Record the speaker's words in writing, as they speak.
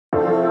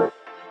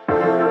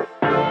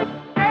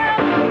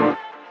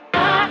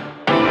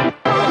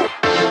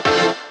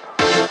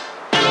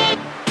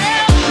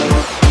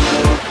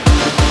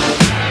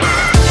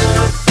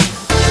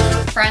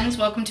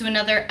Welcome to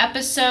another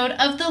episode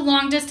of the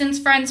Long Distance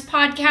Friends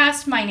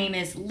podcast. My name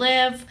is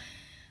Liv.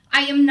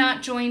 I am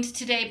not joined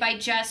today by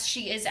Jess.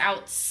 She is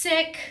out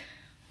sick,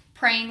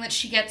 praying that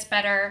she gets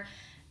better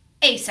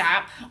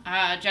ASAP.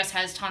 Jess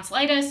has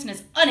tonsillitis and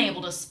is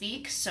unable to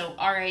speak, so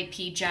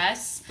RIP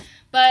Jess.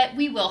 But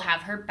we will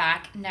have her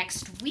back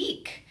next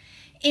week.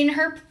 In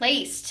her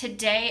place,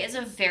 today is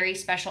a very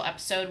special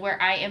episode where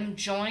I am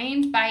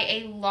joined by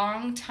a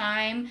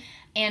long-time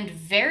and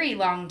very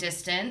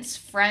long-distance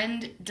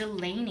friend,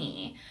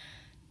 Delaney.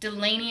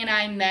 Delaney and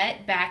I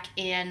met back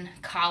in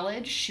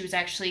college. She was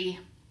actually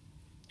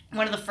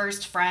one of the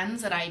first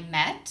friends that I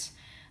met.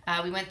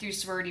 We went through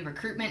sorority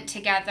recruitment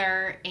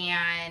together,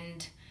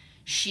 and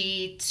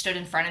she stood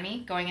in front of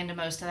me going into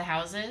most of the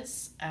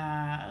houses.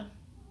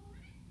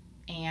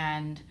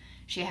 And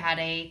she had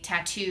a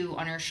tattoo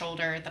on her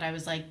shoulder that I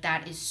was like,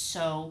 that is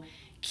so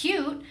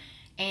cute.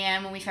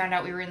 And when we found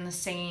out we were in the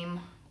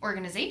same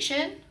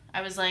organization,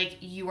 I was like,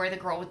 you are the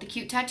girl with the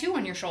cute tattoo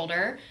on your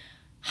shoulder.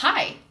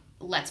 Hi,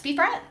 let's be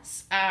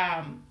friends.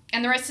 And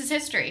the rest is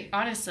history,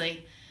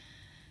 honestly.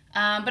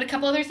 But a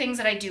couple other things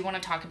that I do want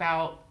to talk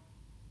about,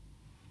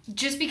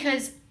 just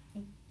because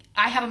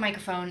I have a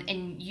microphone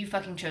and you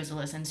fucking chose to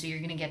listen, so you're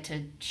going to get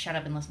to shut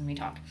up and listen to me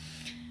talk.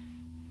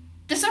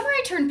 The summer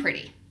I turned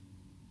pretty.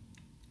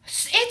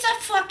 It's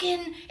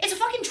a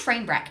fucking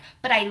train wreck,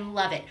 but I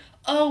love it.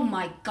 Oh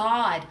my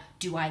God,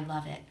 do I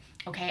love it.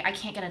 Okay, I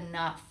can't get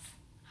enough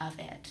of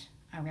it.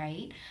 All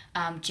right.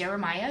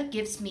 Jeremiah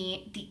gives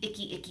me the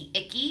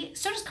icky.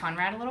 So does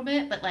Conrad a little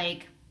bit, but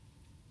like,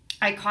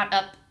 I caught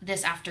up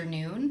this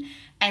afternoon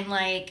and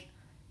like,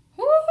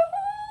 whoo,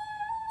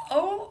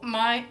 oh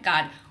my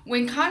God.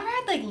 When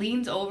Conrad like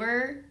leans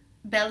over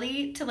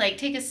Belly to like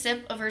take a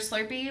sip of her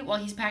Slurpee while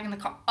he's packing the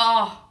car.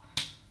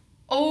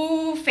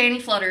 Oh, fanny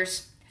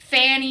flutters.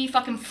 Fanny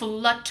fucking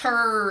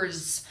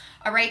flutters.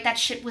 All right, that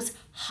shit was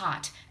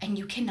hot, and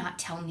you cannot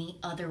tell me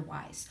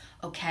otherwise,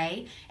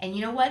 okay? And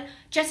you know what?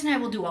 Jess and I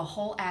will do a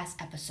whole ass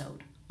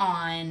episode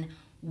on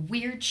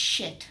weird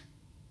shit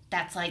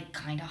that's like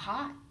kind of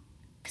hot.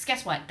 Because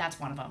guess what? That's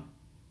one of them.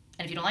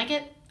 And if you don't like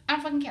it, I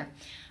don't fucking care.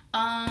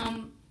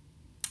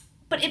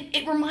 But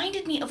it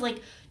reminded me of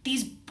like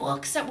these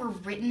books that were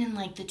written in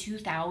like the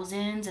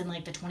 2000s and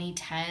like the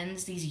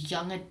 2010s, these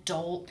young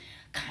adult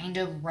kind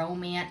of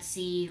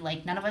romancy,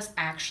 like none of us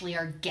actually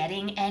are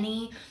getting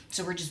any,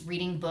 so we're just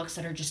reading books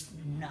that are just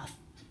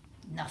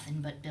nothing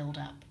but build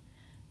up.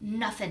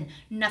 Nothing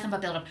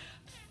but build up.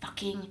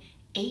 Fucking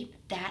ate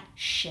that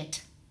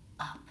shit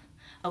up,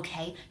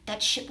 okay?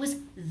 That shit was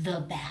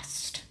the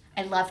best.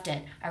 I loved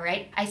it, all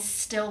right? I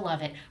still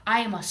love it.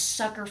 I am a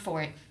sucker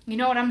for it. You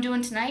know what I'm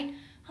doing tonight?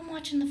 I'm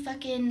watching the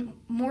fucking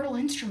Mortal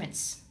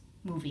Instruments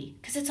movie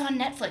because it's on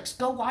Netflix.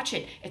 Go watch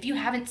it. If you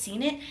haven't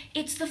seen it,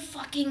 it's the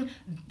fucking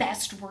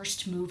best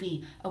worst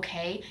movie,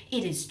 okay?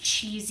 It is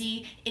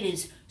cheesy. It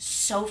is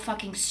so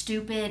fucking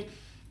stupid,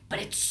 but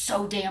it's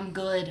so damn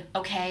good,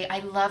 okay? I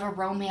love a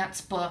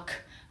romance book,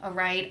 all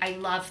right? I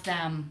love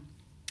them.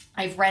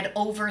 I've read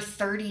over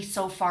 30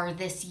 so far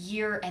this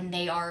year, and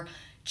they are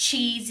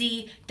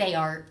cheesy. They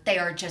are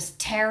just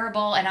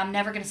terrible, and I'm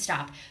never gonna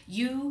stop.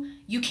 You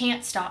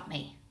can't stop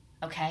me,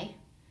 okay?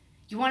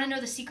 You want to know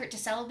the secret to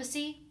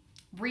celibacy?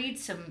 Read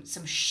some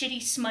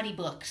shitty, smutty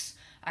books,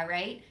 all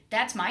right?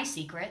 That's my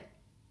secret.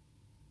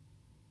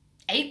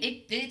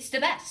 It's the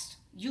best.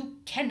 You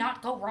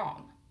cannot go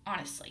wrong,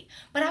 honestly.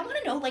 But I want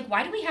to know, like,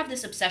 why do we have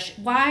this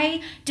obsession?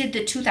 Why did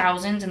the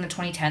 2000s and the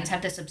 2010s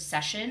have this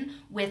obsession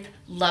with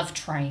love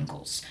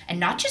triangles? And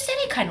not just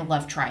any kind of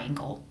love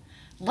triangle.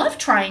 Love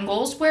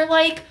triangles where,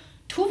 like,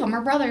 two of them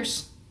are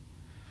brothers.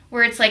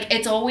 Where it's, like,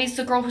 it's always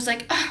the girl who's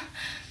like, ugh,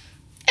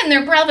 and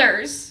they're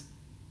brothers.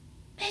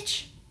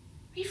 Bitch,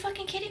 are you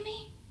fucking kidding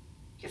me?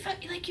 You're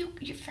fucking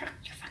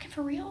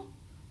for real?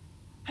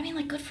 I mean,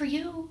 like, good for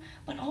you,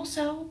 but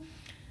also,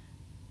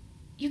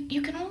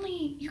 you can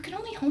only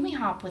homie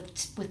hop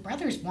with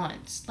brothers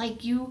once.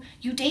 Like, you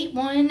date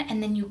one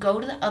and then you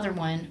go to the other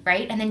one,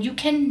 right? And then you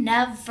can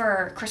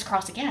never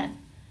crisscross again.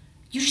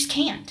 You just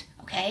can't,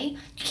 okay?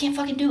 You can't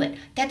fucking do it.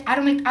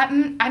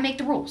 I make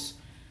the rules.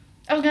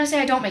 I was gonna say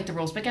I don't make the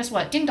rules, but guess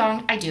what? Ding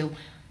dong, I do.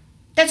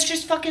 That's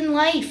just fucking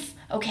life,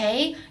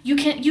 okay? You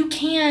can't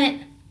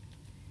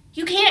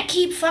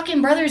keep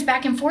fucking brothers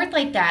back and forth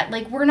like that.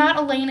 Like, we're not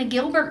Elena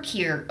Gilbert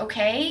here,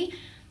 okay?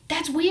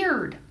 That's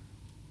weird.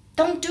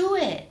 Don't do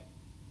it.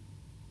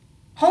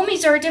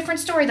 Homies are a different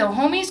story, though.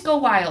 Homies go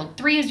wild.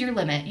 3 is your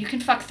limit. You can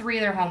fuck 3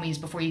 of their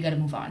homies before you gotta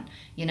move on,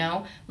 you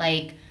know?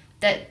 Like,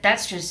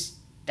 that's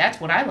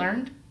what I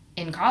learned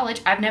in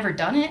college. I've never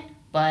done it,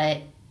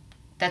 but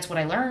that's what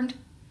I learned.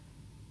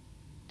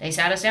 They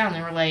sat us down.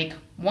 They were like,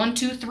 1,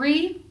 2,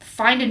 3,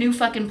 find a new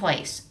fucking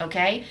place,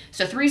 okay?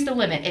 So 3's the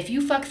limit. If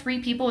you fuck 3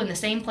 people in the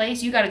same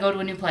place, you got to go to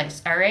a new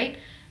place, all right?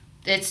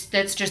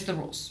 That's just the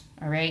rules,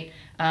 all right?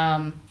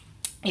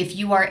 If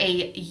you are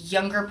a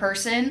younger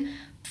person,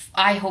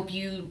 I hope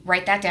you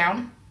write that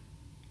down.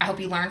 I hope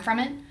you learn from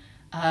it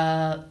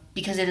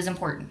because it is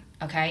important,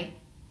 okay?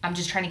 I'm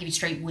just trying to give you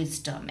straight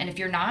wisdom. And if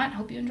you're not, I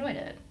hope you enjoyed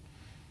it.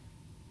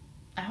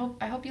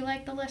 I hope you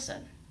like the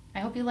listen. I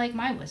hope you like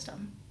my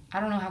wisdom. I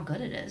don't know how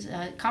good it is.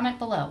 Comment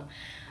below.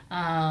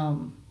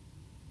 Um,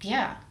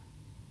 yeah,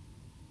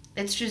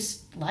 it's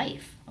just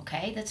life.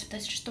 Okay, that's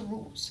just the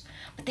rules.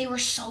 But they were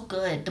so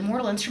good. The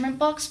Mortal Instrument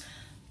books,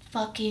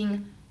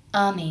 fucking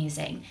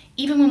amazing.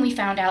 Even when we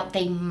found out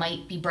they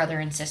might be brother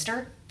and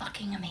sister,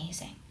 fucking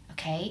amazing.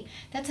 Okay,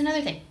 that's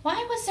another thing.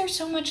 Why was there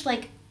so much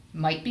like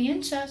might be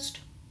incest?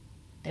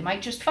 They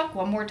might just fuck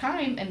one more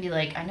time and be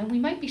like, I know we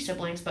might be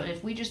siblings, but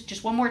if we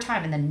just one more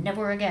time and then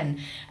never again.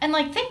 And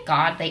like, thank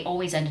God they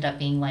always ended up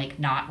being like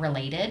not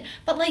related.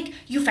 But like,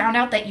 you found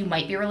out that you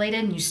might be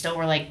related and you still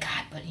were like,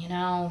 God, but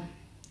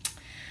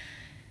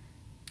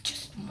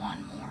just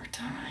one more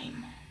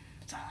time.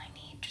 That's all I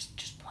need.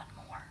 Just one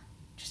more.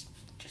 Just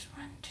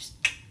run. Just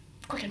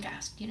quick and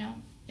fast.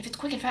 If it's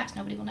quick and fast,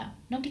 nobody will know.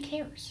 Nobody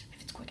cares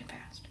if it's quick and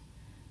fast.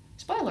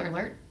 Spoiler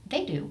alert,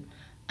 they do.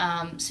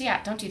 So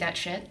yeah, don't do that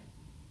shit.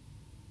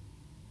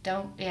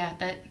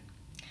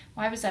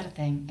 Why was that a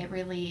thing? It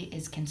really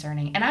is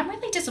concerning. And I'm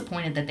really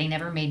disappointed that they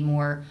never made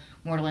more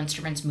Mortal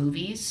Instruments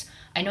movies.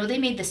 I know they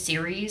made the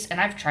series,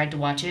 and I've tried to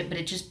watch it, but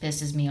it just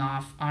pisses me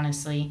off,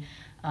 honestly.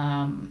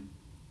 And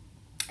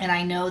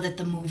I know that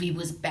the movie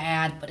was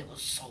bad, but it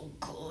was so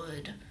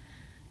good.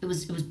 It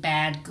was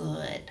bad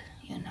good,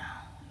 It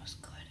was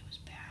good, it was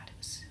bad. It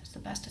was the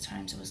best of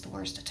times, it was the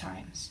worst of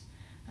times.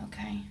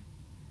 Okay?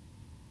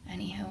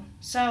 Anywho.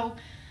 So,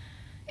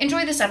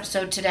 enjoy this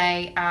episode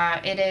today.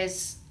 It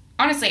is,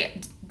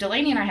 honestly,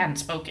 Delaney and I hadn't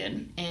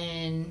spoken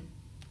in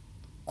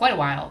quite a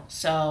while,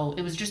 so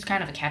it was just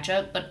kind of a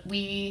catch-up, but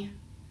we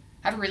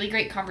have a really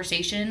great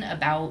conversation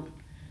about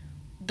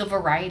the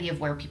variety of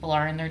where people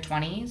are in their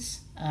 20s.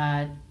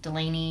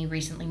 Delaney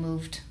recently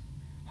moved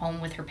home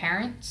with her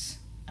parents,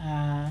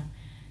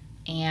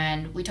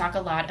 and we talk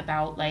a lot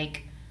about,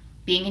 like,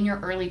 being in your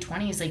early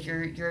 20s, like,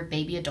 you're a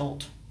baby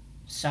adult.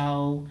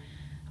 So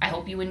I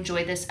hope you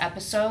enjoy this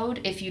episode.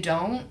 If you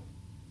don't,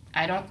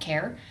 I don't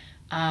care.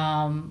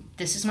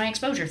 This is my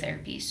exposure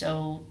therapy,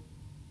 so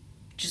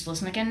just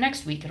listen again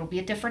next week. It'll be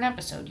a different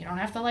episode. You don't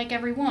have to like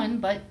every one,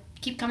 but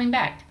keep coming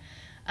back.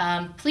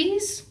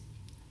 Please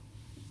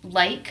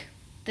like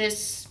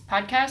this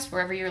podcast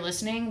wherever you're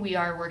listening. We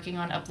are working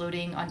on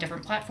uploading on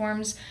different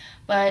platforms,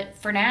 but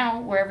for now,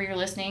 wherever you're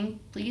listening,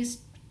 please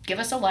give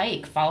us a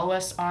like. Follow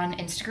us on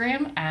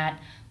Instagram at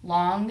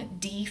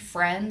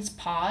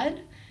LongDFriendsPod.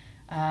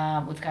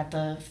 We've got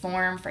the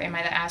form for Am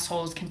I the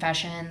Assholes,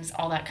 confessions,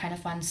 all that kind of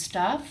fun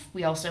stuff.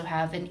 We also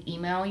have an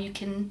email you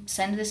can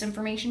send this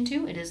information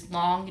to. It is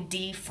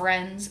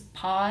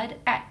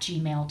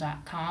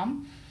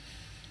longdfriendspod@gmail.com.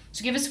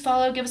 So give us a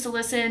follow, give us a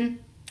listen,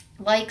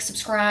 like,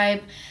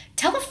 subscribe,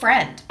 tell a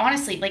friend.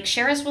 Honestly, like,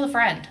 share us with a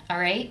friend, all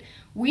right?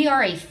 We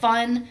are a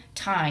fun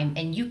time,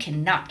 and you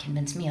cannot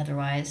convince me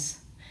otherwise.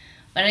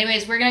 But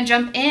anyways, we're going to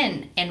jump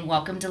in, and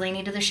welcome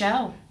Delaney to the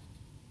show.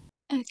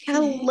 Okay.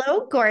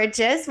 Hello,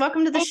 gorgeous.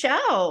 Welcome to the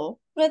show.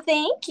 Well,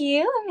 thank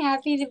you. I'm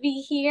happy to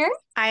be here.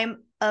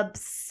 I'm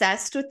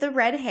obsessed with the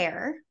red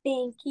hair.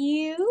 Thank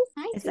you.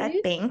 Hi, Is that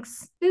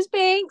Banks? There's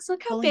Banks.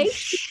 Look how Holy big.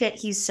 shit,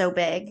 he's so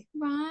big.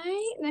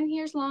 Right. And then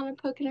here's Lana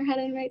poking her head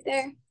in right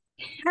there.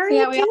 How are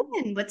you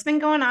doing? What's been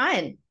going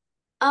on?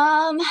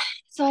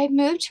 So I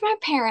moved to my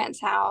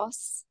parents'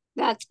 house.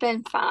 That's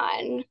been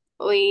fun.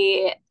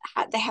 They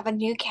have a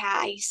new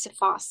cat I used to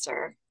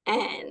foster, and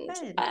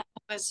it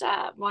was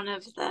one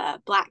of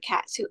the black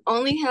cats who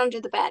only hid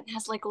under the bed and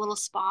has like a little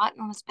spot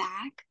on his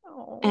back.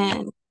 Oh.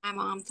 And my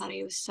mom thought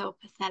he was so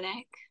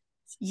pathetic.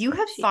 You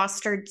have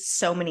fostered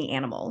so many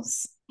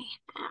animals. I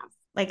have.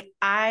 Like,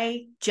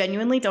 I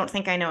genuinely don't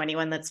think I know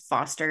anyone that's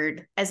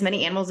fostered as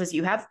many animals as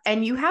you have.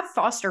 And you have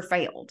foster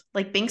failed.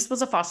 Like, Binks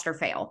was a foster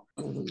fail.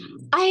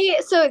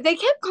 So they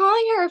kept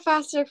calling her a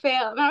foster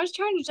fail. And I was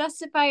trying to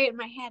justify it in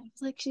my head. I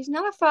was like, she's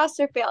not a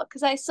foster fail.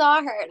 Because I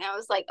saw her and I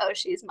was like, oh,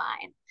 she's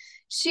mine.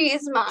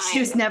 She's mine.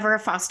 She was never a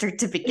foster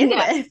to begin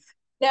with.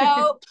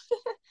 Nope.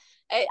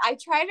 I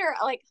tried her,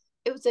 like,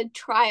 it was a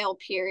trial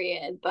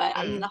period. But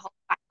I mean, the whole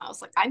time I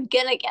was like, I'm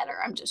gonna get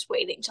her. I'm just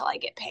waiting till I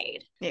get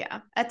paid. Yeah,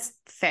 that's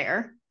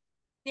fair.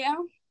 Yeah.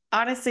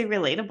 Honestly,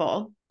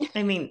 relatable.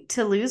 I mean,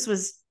 to lose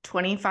was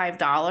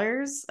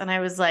 $25, and I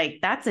was like,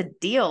 that's a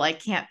deal I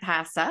can't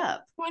pass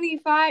up.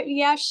 25.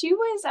 Yeah, she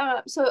was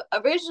so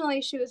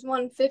originally she was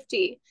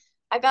 150.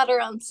 I got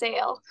her on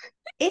sale.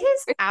 It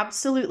is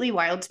absolutely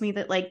wild to me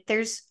that, like,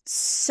 there's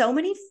so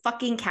many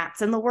fucking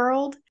cats in the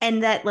world,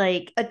 and that,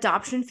 like,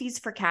 adoption fees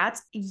for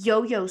cats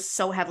yo-yo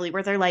so heavily,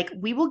 where they're like,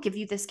 we will give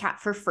you this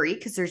cat for free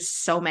because there's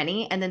so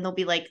many, and then they'll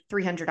be like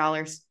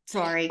 $300.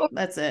 Sorry,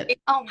 that's it.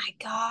 Oh my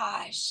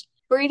gosh.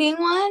 Breeding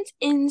ones,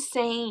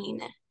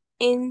 insane.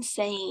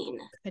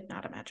 Could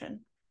not imagine.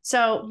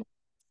 So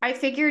I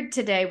figured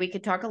today we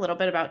could talk a little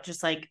bit about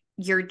just like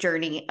your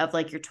journey of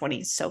like your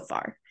 20s so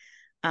far.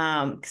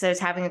 Because I was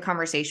having a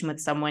conversation with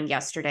someone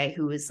yesterday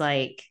who was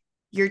like,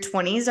 your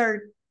 20s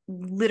are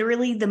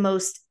literally the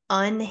most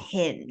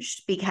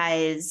unhinged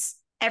because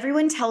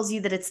everyone tells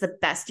you that it's the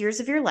best years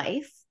of your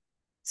life.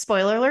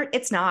 Spoiler alert,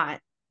 it's not.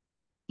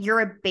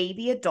 You're a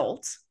baby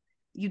adult.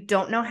 You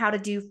don't know how to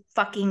do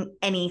fucking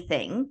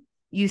anything.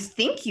 You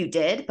think you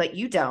did, but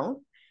you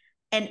don't.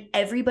 And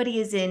everybody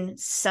is in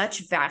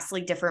such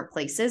vastly different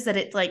places that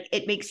it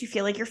makes you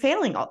feel like you're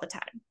failing all the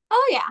time.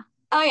 Oh yeah.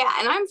 Oh yeah.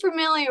 And I'm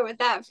familiar with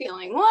that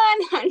feeling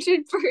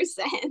 100%.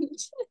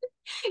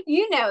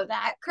 You know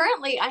that.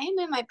 Currently I am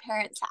in my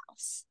parents'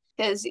 house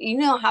because you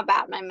know how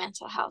bad my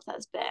mental health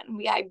has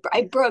been.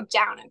 I broke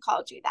down and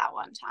called you that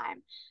one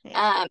time.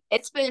 Yeah.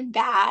 It's been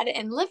bad,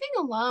 and living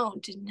alone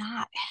did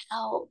not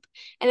help.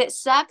 And it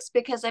sucks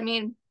because I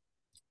mean,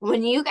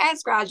 when you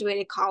guys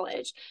graduated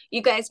college,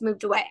 you guys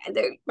moved away.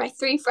 They're my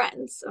 3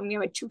 friends. I mean,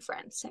 my 2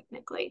 friends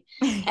technically,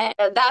 and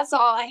that's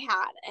all I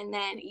had. And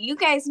then you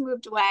guys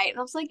moved away, and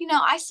I was like,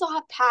 I still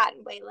have Pat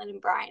and Waylon and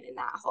Brian in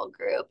that whole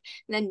group.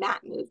 And then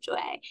Matt moved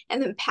away,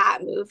 and then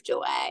Pat moved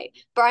away.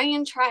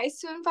 Brian tries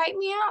to invite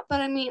me out,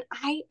 but I mean,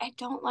 I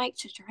don't like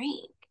to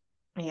drink.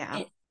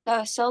 Yeah.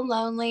 So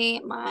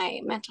lonely.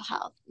 My mental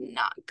health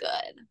not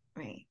good.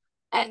 Right.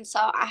 And so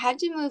I had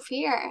to move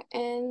here,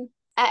 and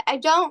I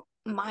don't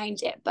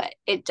mind it, but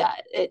it does.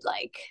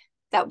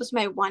 That was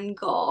my one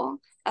goal.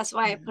 That's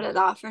why I put it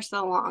off for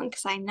so long,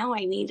 because I know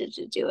I needed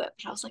to do it.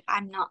 But I was like,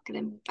 I'm not going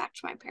to move back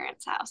to my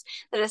parents' house.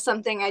 That is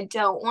something I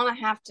don't want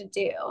to have to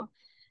do.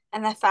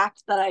 And the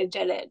fact that I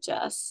did it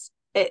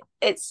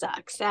it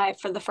sucks.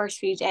 For the first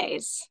few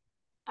days,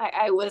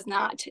 I was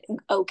not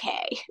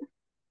okay.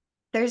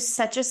 There's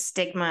such a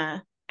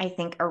stigma, I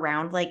think,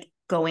 around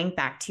going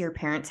back to your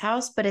parents'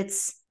 house, but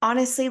it's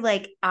honestly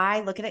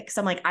I look at it because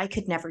I'm like, I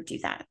could never do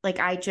that.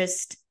 I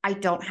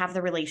don't have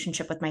the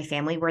relationship with my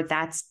family where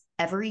that's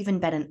ever even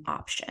been an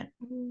option.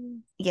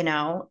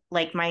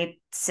 My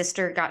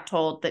sister got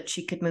told that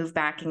she could move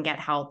back and get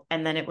help,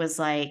 and then it was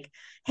like,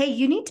 hey,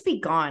 you need to be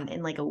gone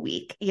in a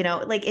week. We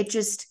don't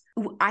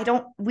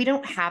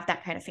have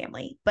that kind of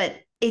family. But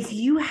if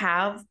you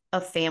have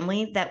a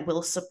family that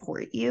will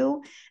support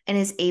you and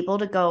is able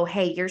to go,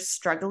 hey, you're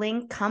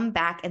struggling, come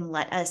back and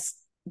let us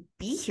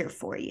be here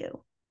for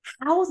you.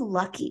 How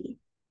lucky.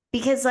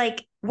 Because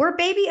we're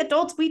baby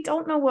adults. We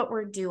don't know what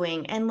we're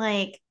doing. And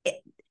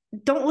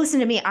don't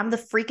listen to me. I'm the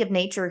freak of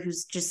nature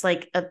who's just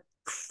a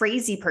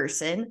crazy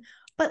person.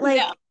 But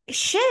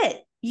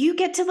shit, you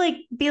get to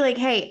be like,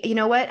 hey, you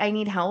know what? I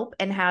need help,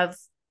 and have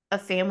a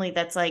family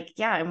that's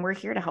yeah, and we're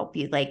here to help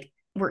you.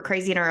 We're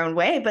crazy in our own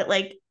way, but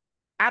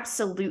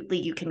absolutely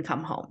you can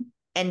come home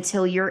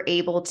until you're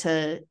able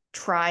to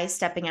try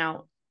stepping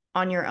out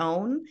on your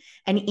own.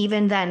 And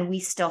even then, we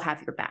still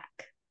have your back.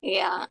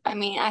 Yeah. I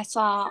mean, I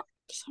saw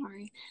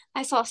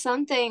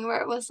something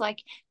where it was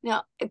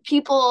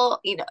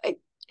people,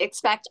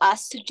 expect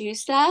us to do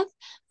stuff,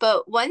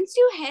 but once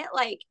you hit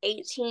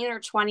 18 or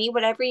 20,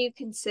 whatever you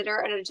consider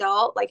an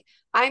adult,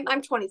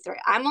 I'm 23.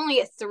 I'm only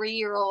a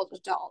 3-year-old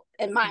adult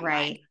in my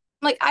mind.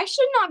 I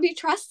should not be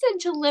trusted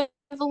to live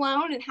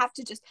alone and have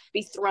to just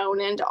be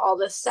thrown into all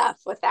this stuff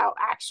without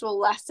actual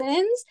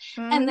lessons.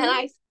 Mm-hmm. And then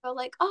I feel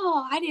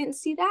oh, I didn't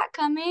see that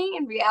coming.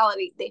 In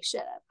reality, they should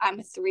have. I'm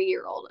a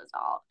 3-year-old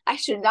adult. I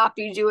should not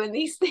be doing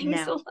these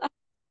things alone.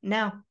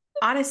 No,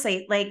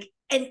 honestly,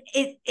 and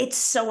it's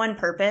so on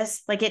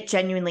purpose.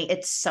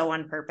 It's so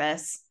on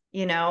purpose.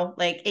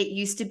 It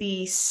used to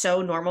be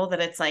so normal that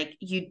it's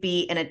you'd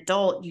be an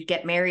adult, you'd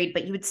get married,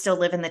 but you would still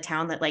live in the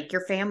town that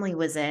your family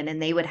was in,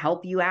 and they would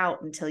help you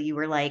out until you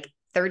were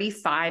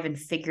 35 and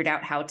figured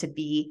out how to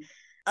be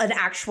an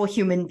actual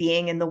human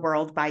being in the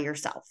world by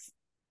yourself.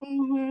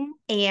 Mm-hmm.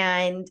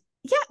 And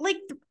yeah,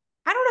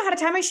 I don't know how to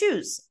tie my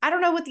shoes. I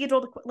don't know what the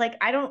adult,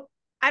 I don't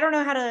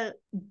know how to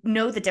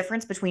know the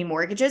difference between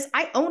mortgages.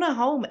 I own a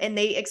home, and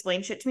they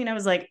explained shit to me, and I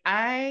was like,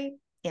 I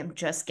am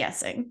just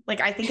guessing.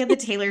 I think of the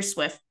Taylor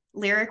Swift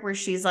lyric where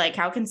she's like,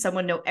 how can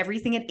someone know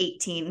everything at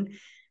 18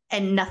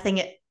 and nothing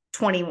at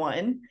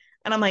 21?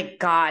 And I'm like,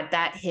 God,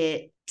 that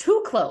hit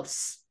too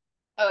close.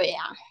 Oh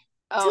yeah.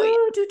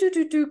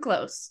 Too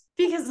close.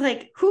 Because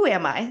who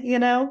am I?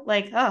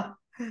 Oh.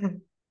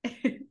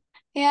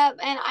 Yeah.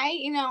 And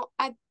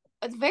I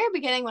at the very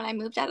beginning, when I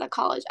moved out of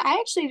college, I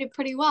actually did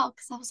pretty well,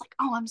 because I was like,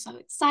 oh, I'm so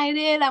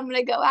excited. I'm going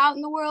to go out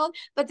in the world.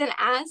 But then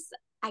as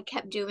I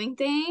kept doing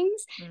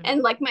things,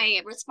 and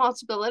my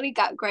responsibility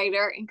got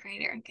greater and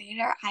greater and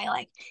greater,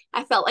 I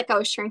felt like I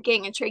was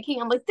shrinking and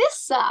shrinking. I'm like, this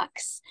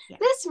sucks. Yeah.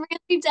 This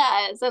really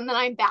does. And then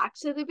I'm back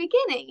to the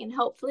beginning, and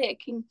hopefully I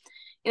can,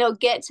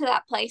 get to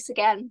that place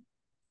again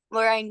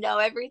where I know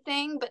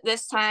everything, but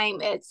this time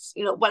it's,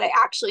 what I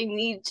actually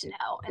need to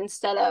know,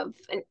 instead of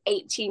an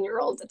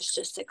 18-year-old that's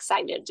just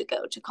excited to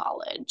go to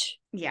college.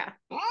 Yeah.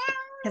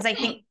 Because I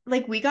think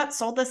we got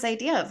sold this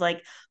idea of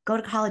go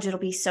to college,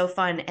 it'll be so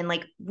fun. And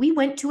we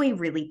went to a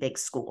really big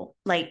school.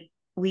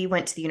 We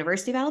went to the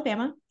University of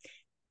Alabama.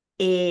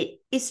 It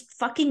is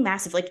fucking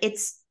massive.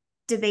 It's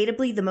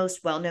debatably the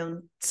most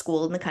well-known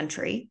school in the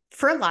country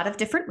for a lot of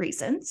different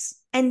reasons.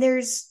 And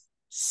there's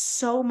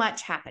so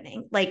much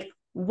happening.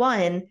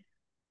 One,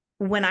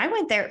 when I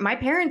went there, my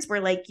parents were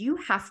like, you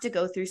have to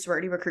go through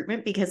sorority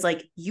recruitment, because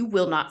you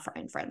will not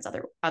find friends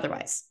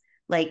otherwise.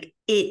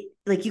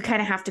 You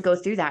kind of have to go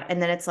through that.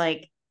 And then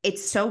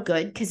it's so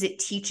good because it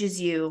teaches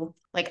you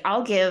Like,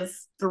 I'll give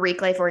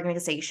Greek life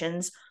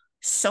organizations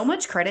so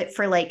much credit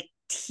for like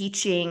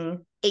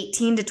teaching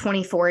 18 to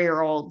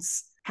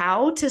 24-year-olds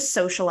how to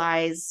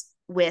socialize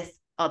with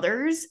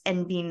others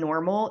and be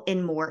normal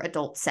in more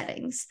adult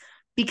settings.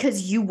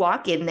 Because you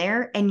walk in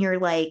there and you're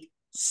like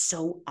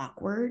so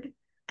awkward.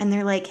 And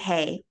they're like,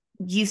 hey,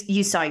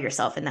 you saw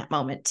yourself in that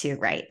moment too,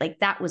 right? Like,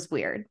 that was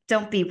weird.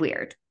 Don't be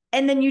weird.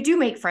 And then you do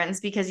make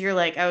friends because you're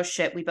like, oh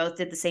shit, we both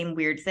did the same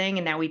weird thing.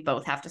 And now we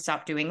both have to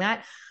stop doing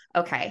that.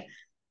 Okay.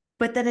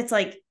 But then it's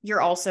like,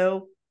 you're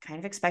also kind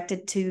of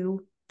expected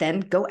to then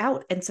go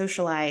out and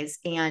socialize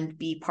and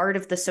be part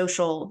of the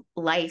social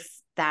life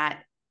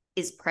that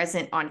is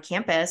present on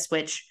campus,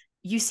 which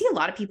you see a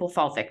lot of people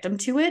fall victim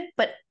to it,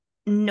 but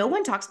no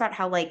one talks about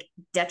how like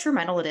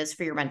detrimental it is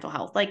for your mental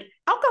health. Like,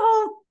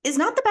 alcohol is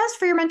not the best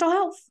for your mental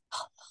health.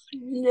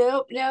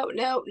 No.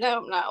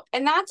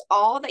 And that's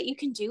all that you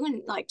can do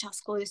in like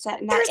Tuscaloosa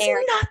in that There's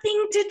area.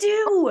 nothing to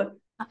do.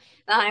 And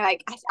I'm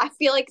like, I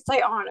feel like it's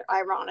like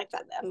ironic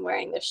that I'm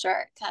wearing this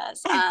shirt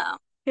because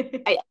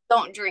I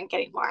don't drink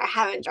anymore. I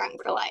haven't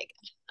drunk for like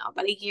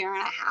about a year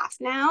and a half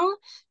now,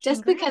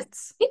 just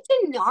because I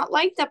did not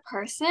like the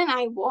person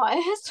I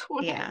was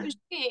when I was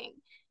drinking.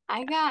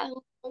 I got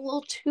a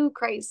little too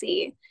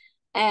crazy.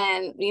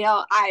 And,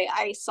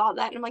 I saw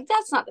that and I'm like,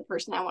 that's not the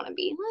person I want to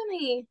be. Let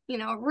me,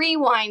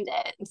 rewind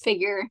it and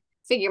figure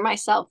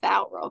myself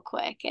out real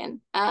quick. And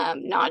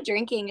not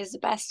drinking is the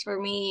best for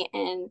me.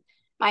 And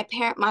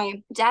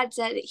my dad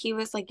said, he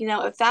was like,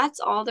 if that's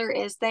all there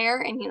is there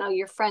and,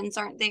 your friends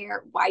aren't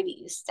there, why do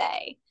you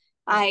stay?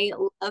 I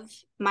love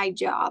my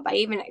job. I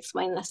even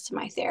explained this to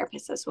my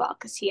therapist as well,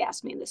 because he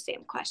asked me the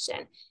same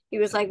question. He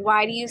was like,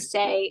 why do you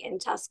stay in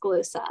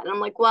Tuscaloosa? And I'm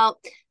like, well,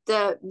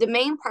 the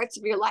main parts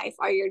of your life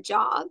are your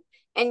job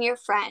and your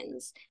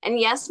friends. And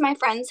yes, my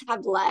friends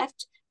have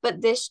left,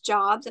 but this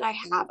job that I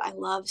have, I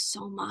love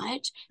so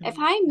much. Mm-hmm. If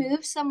I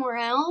move somewhere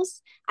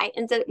else, I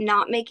end up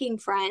not making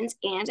friends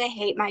and I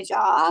hate my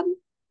job.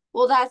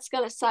 Well, that's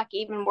going to suck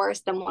even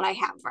worse than what I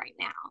have right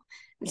now.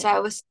 And so I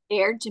was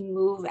scared to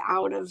move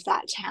out of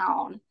that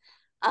town.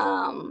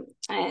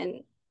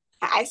 And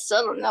I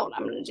still don't know what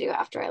I'm going to do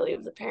after I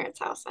leave the parents'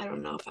 house. I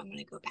don't know if I'm going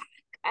to go back.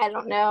 I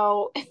don't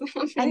know if I'm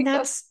going to And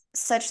that's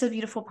such the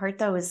beautiful part,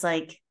 though, is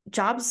like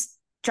jobs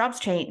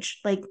change.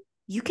 Like,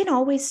 you can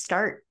always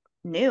start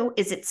new.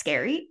 Is it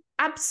scary?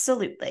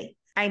 Absolutely.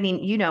 I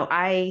mean,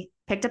 I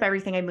picked up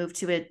everything. I moved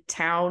to a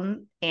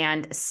town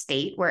and a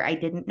state where I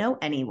didn't know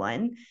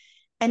anyone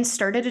and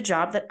started a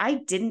job that I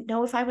didn't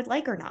know if I would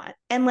like or not.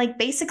 And like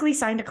basically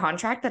signed a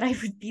contract that I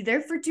would be there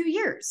for 2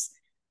 years.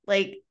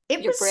 Like,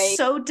 it was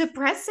so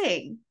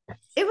depressing.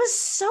 It was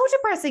so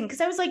depressing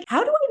because I was like,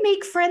 how do I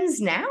make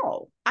friends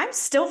now? I'm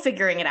still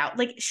figuring it out.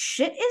 Like,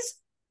 shit is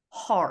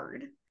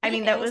hard. I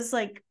mean, that was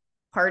like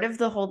part of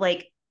the whole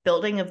like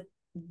building of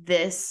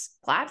this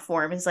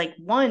platform is like,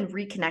 one,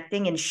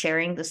 reconnecting and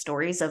sharing the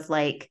stories of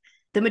like,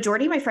 the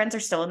majority of my friends are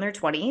still in their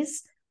 20s.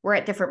 We're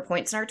at different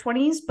points in our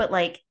 20s, but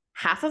like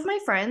half of my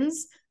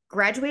friends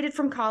graduated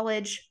from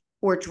college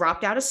or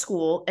dropped out of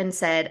school and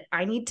said,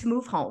 I need to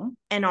move home,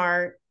 and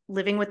are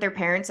living with their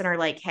parents and are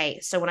like, hey,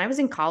 so when I was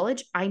in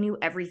college, I knew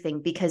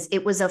everything because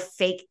it was a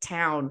fake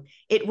town.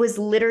 It was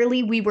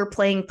literally, we were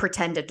playing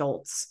pretend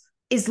adults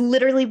is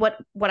literally what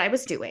I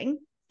was doing.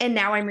 And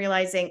now I'm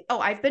realizing, oh,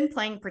 I've been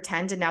playing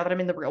pretend. And now that I'm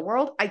in the real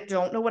world, I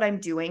don't know what I'm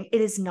doing.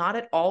 It is not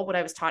at all what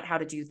I was taught how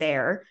to do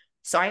there.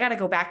 So I got to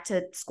go back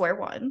to square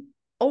one.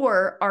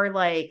 Or are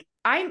like,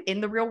 I'm in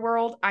the real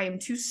world. I am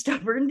too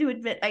stubborn to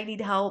admit I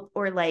need help.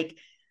 Or like,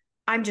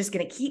 I'm just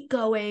going to keep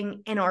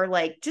going, and are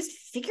like just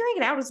figuring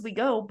it out as we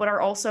go, but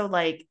are also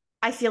like,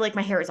 I feel like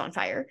my hair is on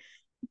fire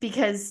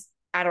because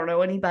I don't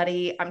know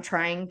anybody. I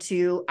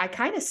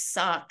kind of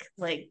suck.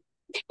 Like,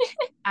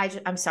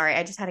 I'm sorry.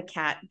 I just had a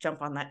cat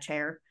jump on that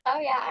chair. Oh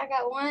yeah. I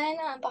got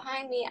one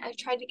behind me. I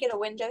tried to get a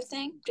window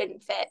thing,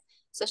 didn't fit.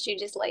 So she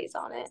just lays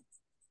on it.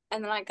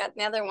 And then I got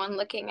the other one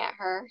looking at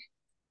her.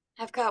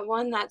 I've got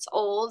one that's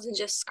old and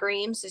just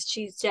screams.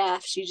 She's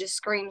deaf. She just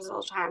screams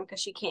all the time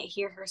because she can't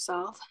hear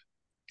herself.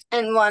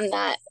 And one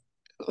that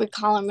we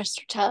call him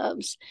Mr.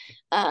 Tubbs.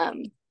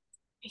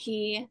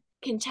 He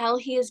can tell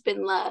he has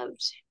been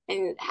loved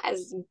and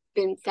has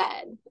been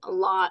fed a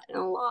lot and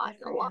a lot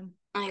and a lot.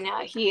 I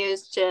know,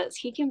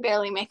 he can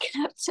barely make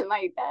it up to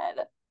my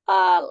bed.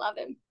 I love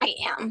him. I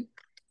am.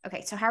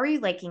 Okay, so how are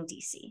you liking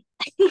DC?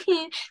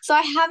 So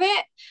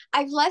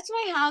I've left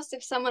my house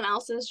if someone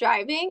else is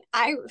driving.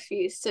 I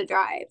refuse to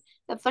drive.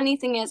 The funny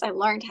thing is I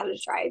learned how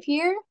to drive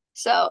here.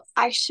 So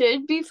I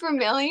should be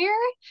familiar,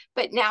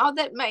 but now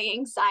that my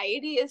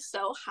anxiety is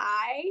so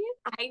high,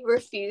 I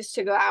refuse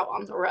to go out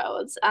on the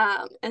roads.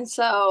 And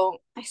so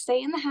I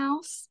stay in the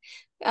house.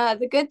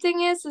 The good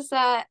thing is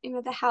that,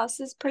 the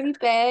house is pretty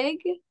big,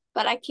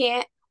 but I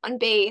can't. On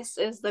base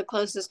is the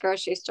closest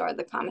grocery store,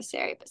 the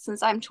commissary. But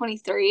since I'm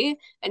 23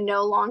 and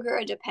no longer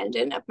a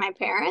dependent of my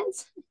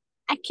parents,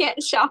 I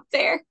can't shop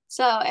there.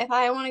 So if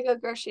I want to go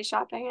grocery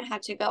shopping, I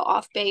have to go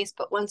off base.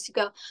 But once you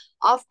go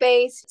off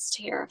base, it's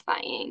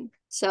terrifying.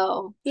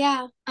 So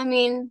yeah, I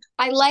mean,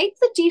 I like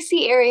the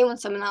DC area when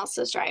someone else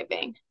is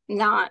driving.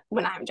 not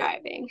when I'm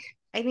driving.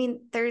 I mean,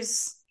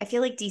 I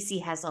feel like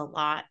DC has a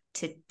lot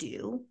to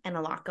do and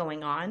a lot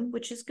going on,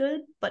 which is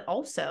good, but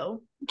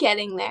also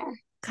getting there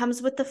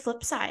comes with the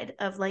flip side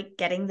of like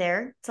getting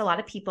there. It's a lot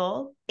of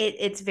people.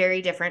 It's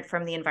very different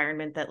from the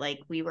environment that like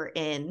we were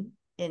in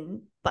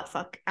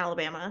buttfuck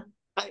Alabama.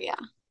 Oh yeah.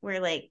 Where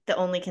like the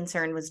only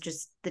concern was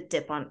just the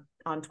dip on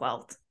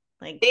 12th.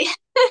 Like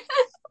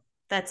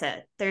that's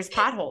it. There's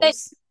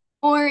potholes.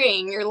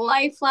 Pouring, your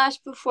life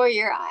flashed before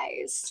your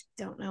eyes.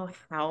 Don't know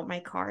how my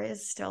car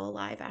is still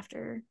alive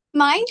after.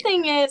 My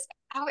thing is,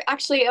 I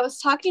was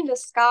talking to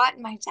Scott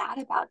and my dad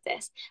about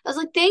this. I was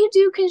like, they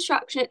do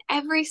construction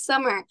every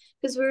summer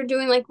because we were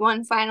doing like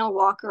one final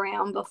walk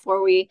around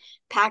before we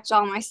packed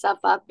all my stuff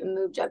up and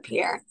moved up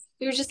here.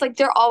 We were just like,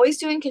 they're always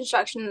doing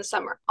construction in the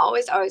summer.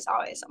 Always, always,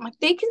 always. I'm like,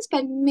 they can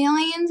spend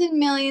millions and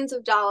millions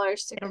of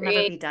dollars to It'll create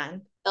never be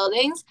done.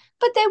 Buildings,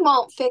 but they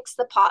won't fix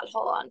the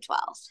pothole on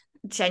 12th.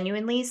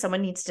 Genuinely,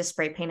 someone needs to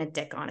spray paint a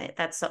dick on it.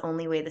 That's the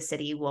only way the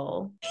city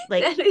will,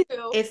 like,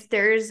 if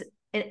there's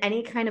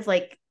any kind of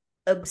like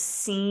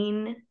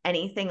obscene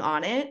anything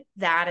on it,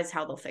 that is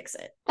how they'll fix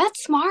it.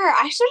 That's smart.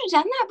 I should have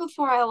done that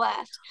before I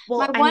left.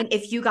 Well, I mean,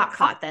 if you got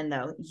caught then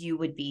though, you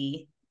would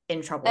be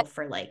in trouble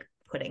for like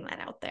putting that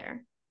out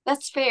there.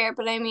 That's fair,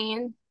 but I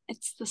mean,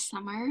 it's the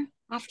summer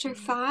after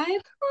 5.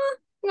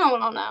 No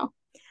one will know.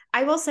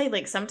 I will say,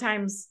 like,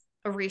 sometimes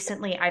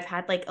recently I've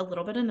had like a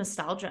little bit of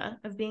nostalgia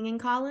of being in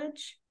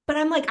college, but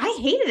I'm like, I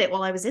hated it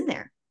while I was in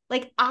there.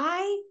 Like,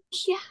 I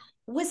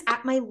was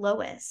at my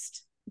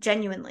lowest,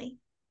 genuinely.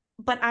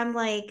 But I'm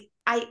like,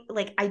 I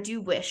do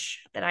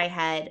wish that I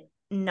had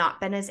not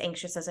been as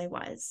anxious as I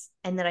was,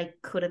 and that I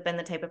could have been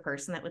the type of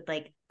person that would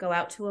like go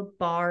out to a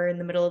bar in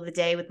the middle of the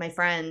day with my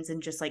friends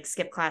and just like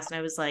skip class. And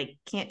I was like,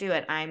 can't do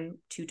it. I'm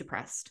too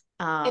depressed.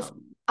 If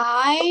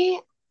I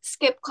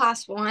skip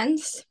class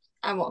once,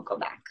 I won't go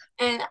back.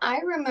 And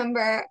I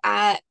remember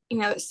at,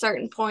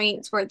 certain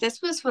points where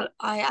this was what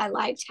I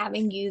liked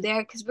having you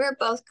there, because we were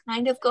both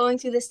kind of going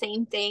through the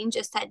same thing,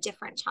 just at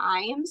different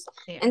times.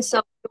 Yeah. And so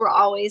we were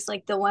always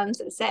like the ones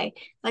that say,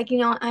 like,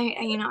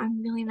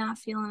 I'm really not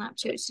feeling up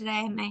to it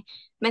today. My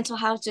mental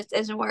health just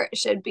isn't where it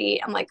should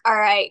be. I'm like, all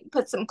right,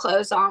 put some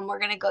clothes on. We're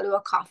going to go to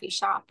a coffee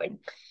shop, and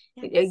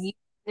you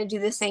to do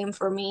the same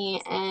for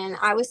me. And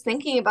I was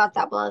thinking about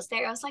that while I was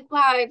there. I was like,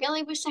 wow, I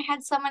really wish I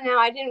had someone now.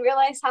 I didn't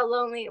realize how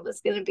lonely it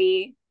was going to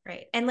be.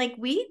 Right. And like,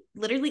 we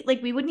literally,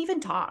 like, we wouldn't even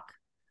talk.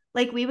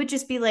 Like, we would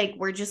just be like,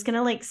 we're just going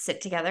to like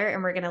sit together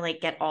and we're going to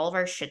like get all of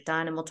our shit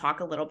done and we'll talk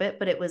a little bit.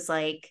 But it was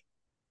like,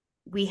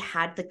 we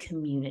had the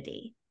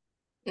community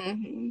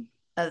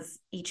of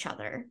each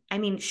other. I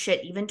mean,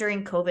 shit, even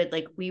during COVID,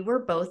 like, we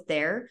were both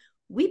there.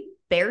 We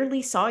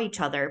barely saw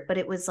each other, but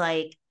it was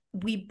like,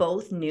 we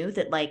both knew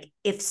that like,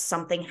 if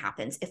something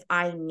happens, if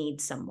I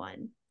need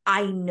someone,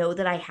 I know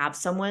that I have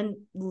someone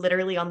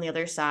literally on the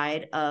other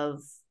side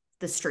of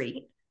the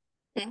street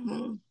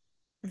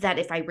that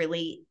if I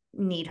really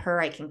need her,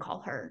 I can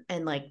call her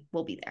and like,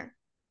 we'll be there.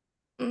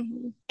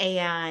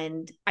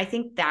 And I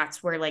think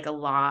that's where like a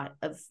lot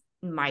of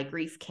my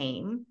grief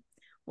came,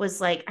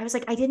 was like, I was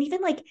like, I didn't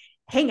even like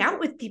hang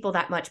out with people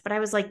that much, but I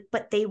was like,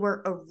 but they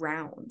were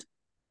around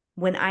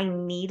when I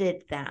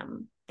needed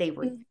them. They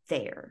were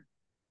there.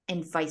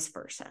 And vice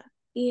versa.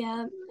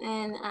 Yeah.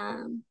 And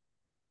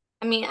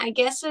I mean, I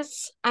guess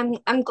I'm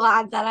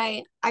glad that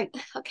I'm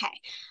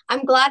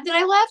glad that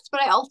I left,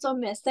 but I also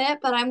miss it.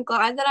 But I'm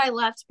glad that I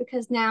left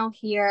because now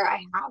here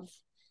I have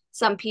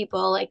some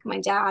people like my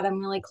dad I'm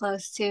really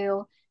close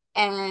to.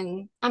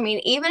 And I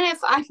mean, even if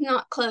I'm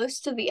not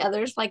close to the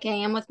others like I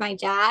am with my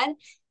dad,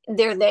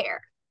 they're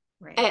there.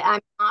 Right. I'm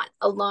not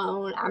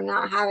alone. I'm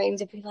not having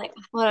to be like,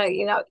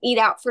 eat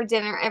out for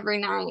dinner every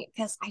night,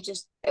 because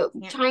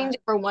trying to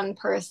for one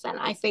person.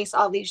 I face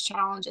all these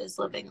challenges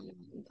living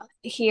alone. But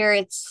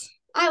here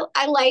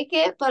I like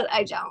it, but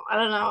I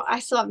don't know. I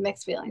still have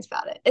mixed feelings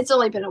about it. It's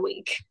only been a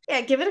week. Yeah,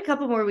 give it a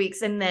couple more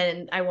weeks and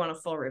then I want a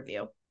full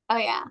review. Oh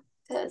yeah.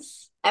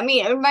 Because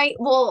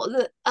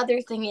the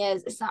other thing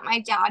is that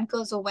my dad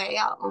goes away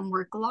out on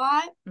work a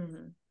lot.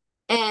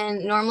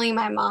 And normally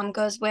my mom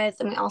goes with,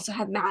 and we also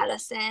have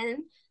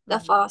Madison, the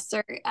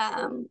foster,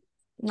 and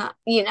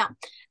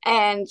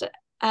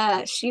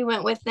she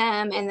went with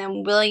them. And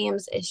then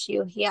William's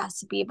issue, he has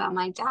to be by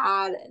my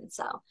dad. And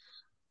so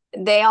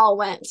they all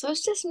went. So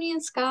it's just me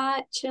and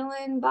Scott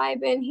chilling,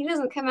 vibing. He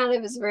doesn't come out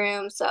of his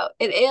room. So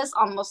it is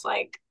almost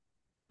like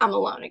I'm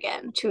alone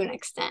again to an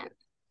extent.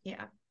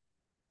 Yeah.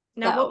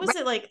 Now, what was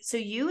it like? So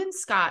you and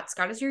Scott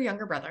is your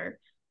younger brother.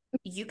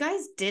 You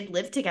guys did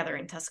live together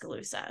in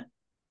Tuscaloosa.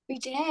 We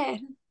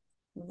did.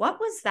 What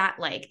was that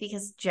like?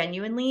 Because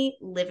genuinely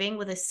living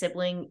with a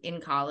sibling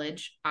in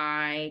college,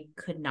 I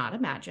could not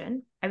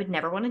imagine. I would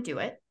never want to do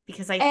it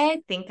because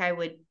I think I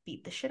would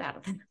beat the shit out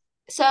of them.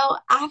 So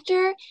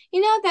after,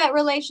 that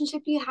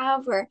relationship you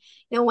have where,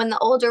 when the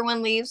older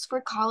one leaves for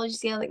college,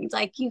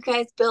 like you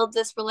guys build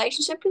this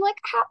relationship, you're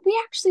like,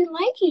 we actually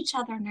like each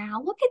other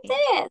now. Look at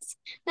this.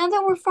 Now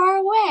that we're far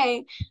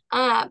away.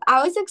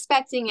 I was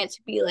expecting it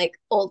to be like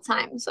old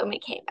times when we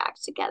came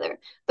back together,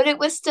 but it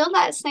was still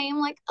that same,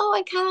 like, oh,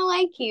 I kind of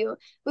like you.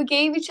 We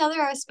gave each other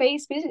our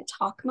space. We didn't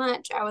talk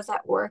much. I was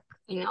at work,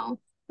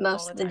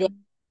 most of the day.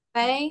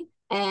 Way.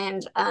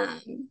 And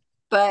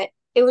but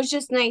it was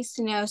just nice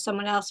to know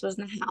someone else was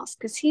in the house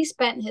because he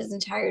spent his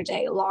entire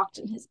day locked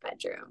in his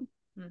bedroom,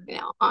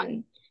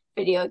 on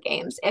video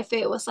games. If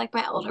it was like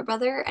my older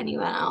brother,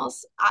 anyone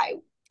else,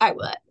 I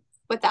would,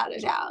 without a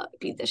doubt,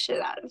 beat the shit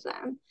out of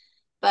them.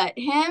 But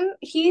him,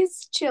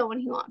 he's chill when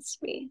he wants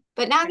to be.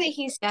 But now that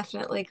he's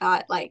definitely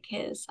got like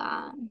his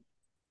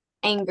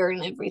anger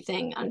and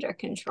everything under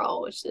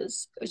control, which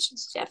is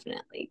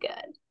definitely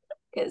good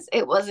because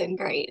it wasn't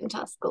great in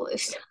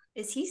Tuscaloosa.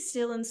 Is he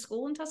still in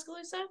school in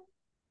Tuscaloosa?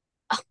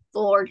 Oh,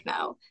 Lord,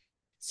 no.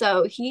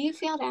 So he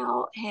failed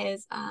out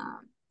his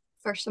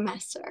first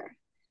semester.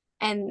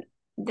 And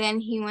then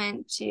he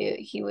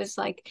was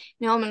like,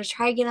 no, I'm going to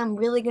try again. I'm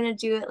really going to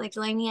do it. Like,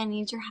 Delaney, I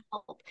need your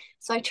help.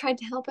 So I tried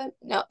to help him.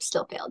 Nope,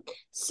 still failed.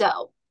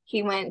 So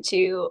he moved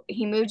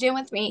in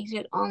with me. He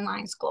did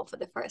online school for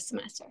the first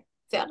semester,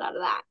 failed out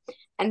of that.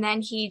 And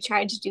then he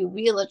tried to do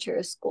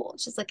realtor school,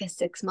 which is like a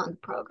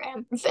 6-month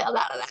program, failed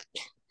out of that.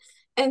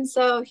 And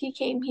so he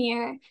came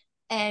here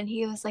and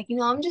he was like,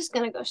 I'm just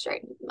going to go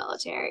straight into the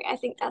military. I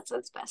think that's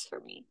what's best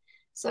for me.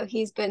 So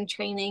he's been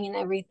training and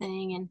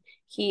everything. And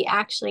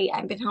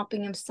I've been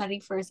helping him study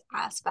for his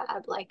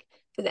ASVAB, like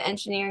for the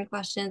engineering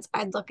questions.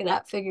 I'd look it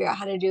up, figure out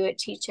how to do it,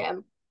 teach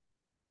him.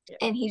 Yeah.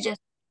 And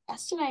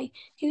yesterday,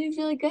 he did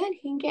really good.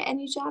 He can get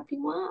any job he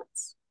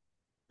wants.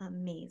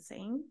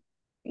 Amazing.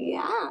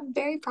 Yeah, I'm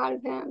very proud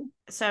of him.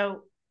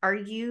 So are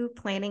you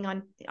planning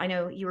on, I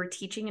know you were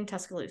teaching in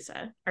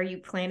Tuscaloosa. Are you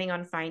planning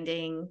on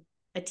finding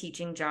a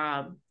teaching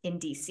job in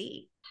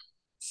DC?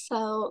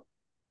 So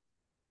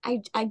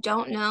I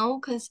don't know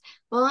because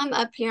while I'm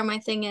up here, my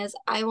thing is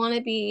I want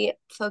to be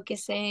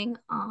focusing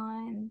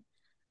on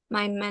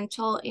my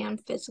mental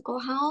and physical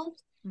health.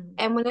 Mm-hmm.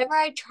 And whenever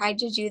I tried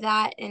to do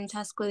that in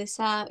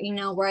Tuscaloosa,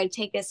 where I'd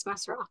take a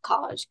semester off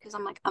college because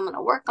I'm like, I'm going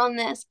to work on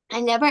this. I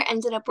never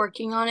ended up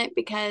working on it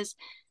because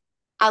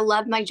I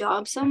love my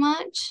job so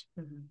much.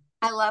 Mm-hmm.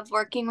 I love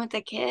working with the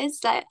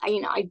kids that,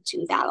 I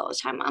do that all the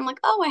time. I'm like,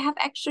 oh, I have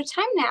extra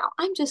time now.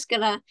 I'm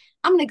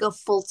going to go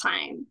full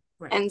time.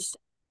 Right.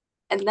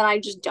 And then I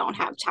just don't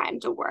have time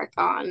to work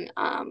on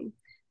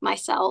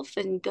myself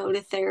and go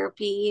to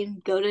therapy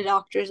and go to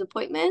doctor's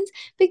appointments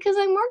because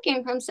I'm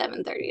working from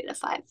 7:30 to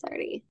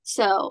 5:30.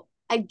 So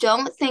I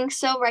don't think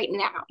so right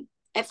now.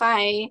 If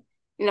I,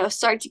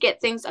 start to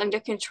get things under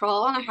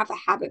control and I have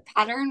a habit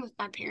pattern with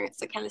my parents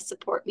that kind of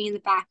support me in the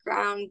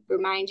background,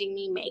 reminding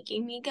me,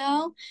 making me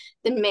go,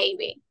 then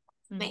maybe.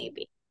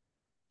 I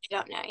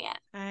don't know yet.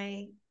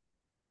 I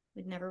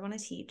would never want to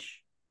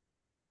teach.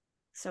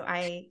 So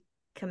I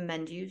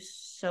commend you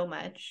so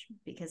much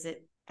because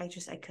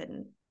I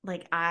couldn't.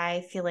 Like,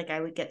 I feel like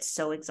I would get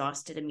so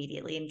exhausted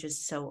immediately and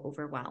just so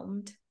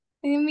overwhelmed.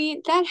 I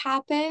mean, that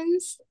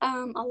happens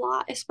a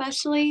lot,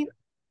 especially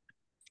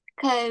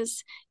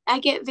because I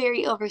get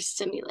very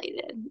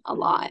overstimulated a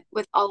lot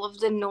with all of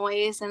the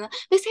noise and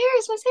Miss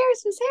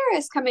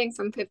Harris coming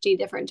from 50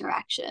 different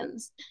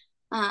directions.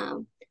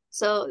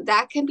 So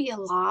that can be a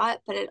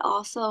lot, but it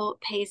also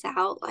pays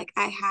out. Like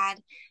I had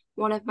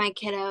one of my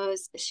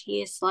kiddos, she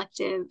has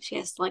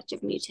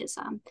selective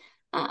mutism.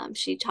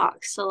 She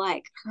talks to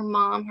like her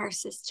mom, her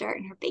sister,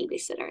 and her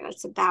babysitter.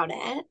 That's about it.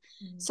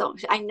 Mm-hmm. So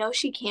I know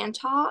she can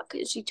talk.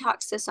 She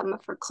talks to some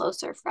of her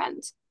closer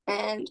friends.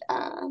 And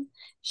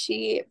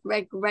she,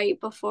 like, right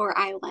before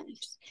I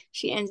left,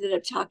 she ended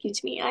up talking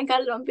to me. And I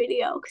got it on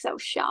video because I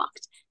was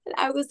shocked. And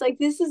I was like,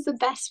 this is the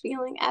best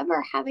feeling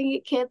ever, having a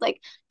kid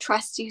like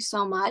trust you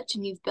so much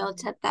and you've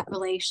built up that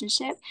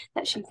relationship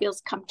that she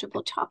feels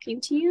comfortable talking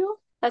to you.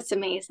 That's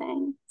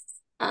amazing.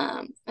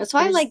 That's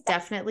why I like that.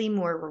 Definitely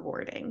more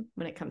rewarding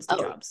when it comes to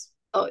jobs.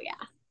 Oh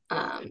yeah.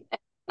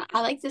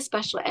 I like the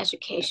special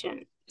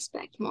education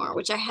aspect more,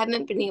 which I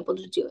haven't been able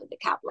to do at the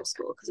Capital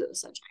School because it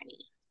was so tiny.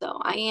 So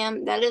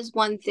that is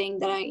one thing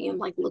that I am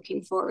like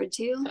looking forward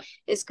to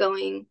is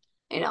going,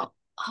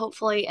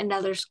 hopefully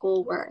another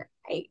school where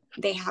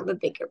they have a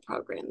bigger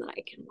program that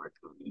I can work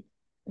on.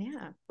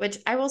 Yeah, which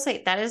I will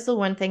say that is the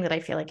one thing that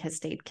I feel like has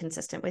stayed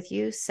consistent with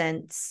you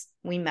since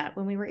we met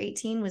when we were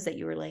 18 was that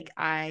you were like,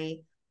 I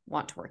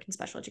want to work in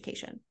special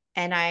education.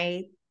 And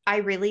I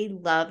really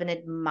love and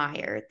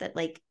admire that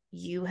like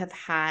you have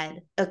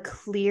had a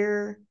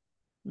clear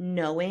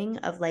knowing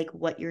of like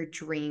what your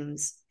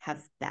dreams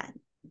have been.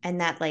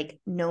 And that like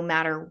no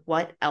matter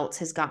what else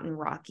has gotten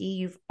rocky,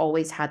 you've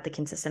always had the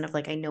consistent of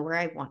like, I know where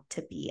I want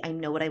to be. I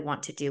know what I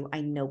want to do.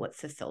 I know what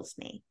fulfills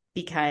me,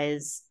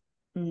 because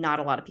not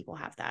a lot of people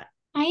have that.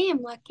 I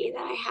am lucky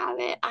that I have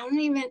it. I don't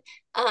even,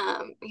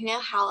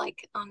 how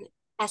like on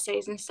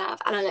essays and stuff,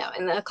 I don't know,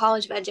 in the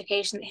College of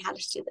Education, they had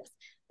us do this.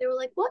 they were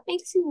like, what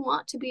makes you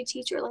want to be a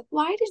teacher? Like,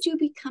 why did you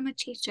become a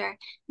teacher?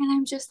 And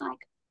I'm just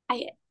like,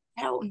 I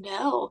don't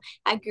know.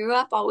 I grew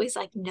up always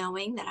like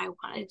knowing that I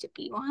wanted to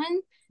be one.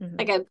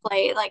 Like I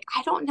play, like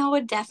I don't know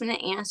a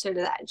definite answer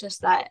to that.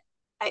 Just that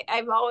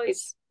I've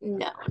always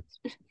known.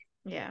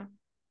 Yeah.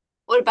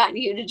 What about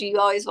you? Did you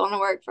always want to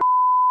work for?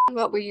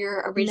 What were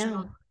your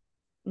original?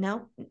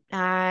 No,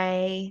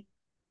 I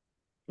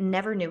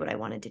never knew what I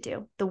wanted to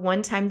do. The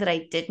one time that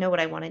I did know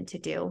what I wanted to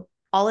do,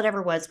 all it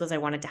ever was I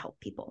wanted to help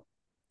people.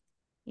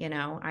 You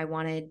know, I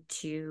wanted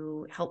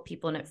to help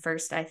people. And at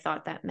first I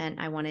thought that meant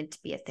I wanted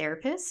to be a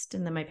therapist.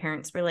 And then my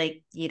parents were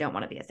like, you don't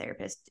want to be a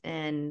therapist.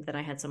 And then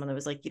I had someone that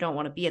was like, you don't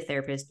want to be a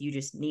therapist. You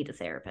just need a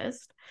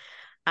therapist.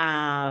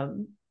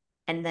 And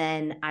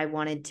then I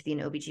wanted to be an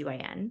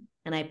OBGYN,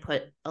 and I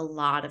put a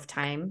lot of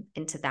time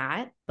into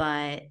that.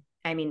 But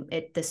I mean,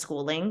 the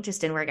schooling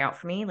just didn't work out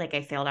for me. Like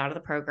I failed out of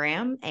the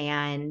program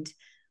and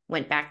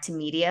went back to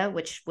media,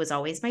 which was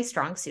always my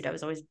strong suit. I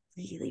was always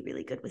really,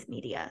 really good with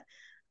media.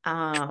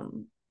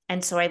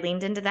 And so I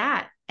leaned into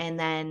that, and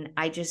then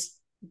I just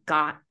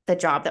got the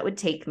job that would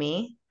take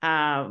me.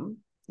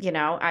 You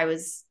know, I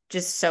was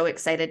just so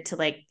excited to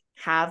like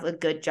have a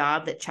good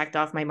job that checked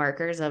off my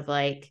markers of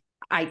like,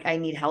 I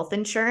need health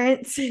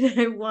insurance and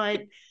I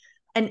want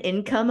an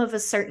income of a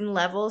certain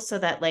level so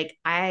that like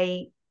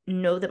I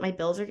know that my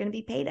bills are going to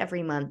be paid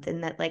every month,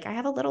 and that like I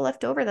have a little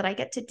left over that I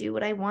get to do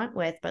what I want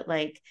with, but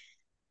like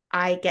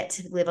I get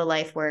to live a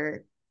life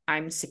where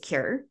I'm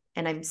secure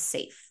and I'm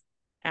safe.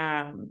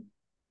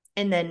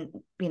 And then,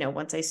 you know,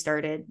 once I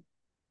started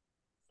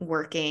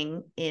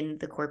working in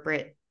the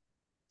corporate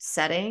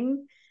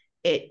setting,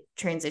 it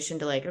transitioned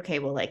to like, okay,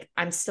 well, like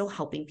I'm still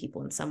helping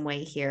people in some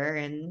way here,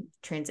 and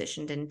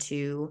transitioned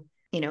into,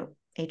 you know,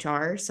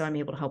 HR. So I'm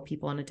able to help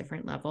people on a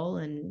different level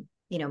and,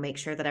 you know, make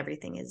sure that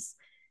everything is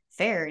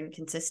fair and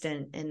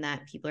consistent and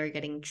that people are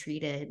getting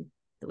treated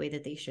the way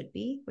that they should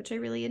be, which I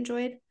really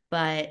enjoyed.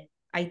 But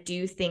I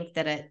do think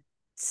that at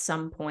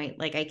some point,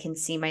 like I can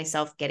see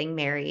myself getting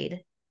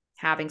married,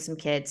 having some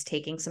kids,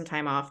 taking some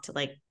time off to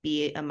like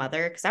be a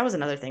mother. Cause that was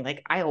another thing.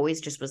 Like I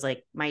always just was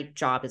like, my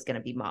job is going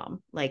to be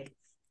mom. Like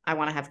I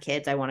want to have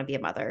kids. I want to be a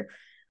mother,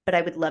 but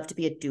I would love to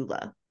be a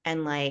doula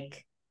and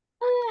like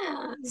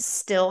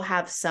still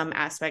have some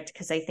aspect.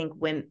 Cause I think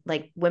when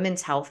like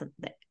women's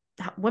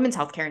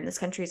healthcare in this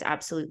country is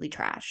absolutely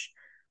trash.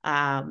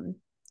 The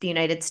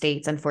United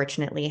States,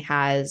 unfortunately,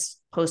 has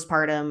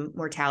postpartum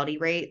mortality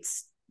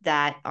rates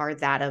that are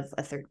that of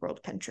a third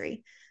world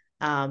country.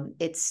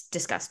 It's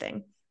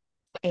disgusting.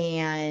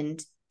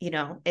 And, you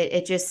know,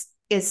 it just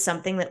is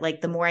something that like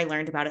the more I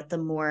learned about it, the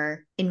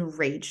more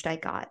enraged I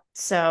got.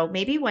 So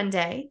maybe one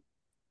day,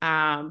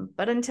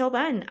 but until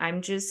then,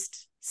 I'm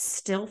just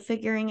still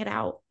figuring it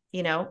out.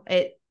 You know,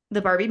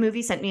 the Barbie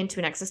movie sent me into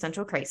an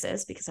existential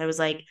crisis because I was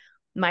like,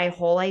 my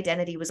whole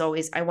identity was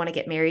always, I want to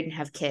get married and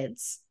have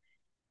kids.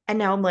 And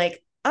now I'm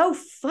like, oh,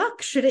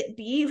 fuck, should it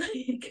be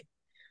like,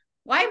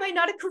 why am I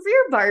not a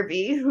career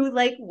Barbie who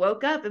like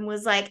woke up and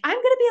was like, I'm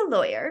going to be a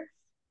lawyer.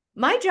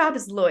 My job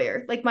is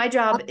lawyer. Like my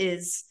job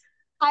is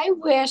I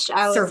wish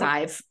I was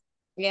survive.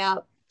 Yeah,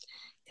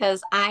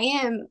 because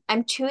I'm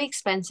too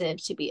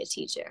expensive to be a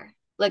teacher.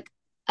 Like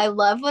I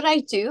love what I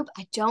do, but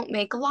I don't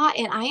make a lot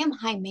and I am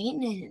high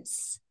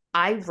maintenance.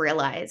 I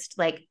realized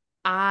like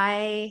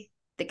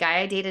the guy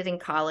I dated in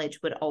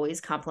college would always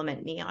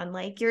compliment me on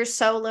like, you're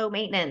so low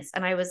maintenance.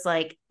 And I was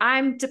like,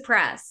 I'm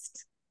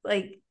depressed.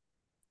 Like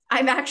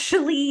I'm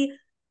actually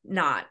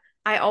not.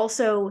 I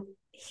also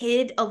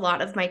hid a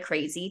lot of my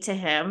crazy to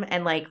him.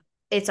 And like,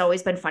 it's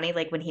always been funny,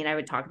 like when he and I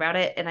would talk about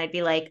it, and I'd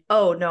be like,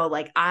 oh no,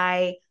 like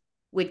I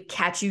would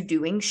catch you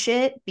doing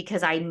shit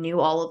because I knew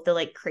all of the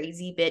like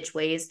crazy bitch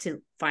ways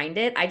to find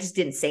it. I just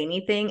didn't say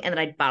anything, and then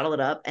I'd bottle it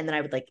up, and then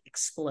I would like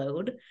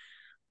explode.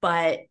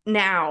 But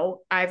now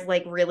I've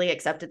like really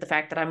accepted the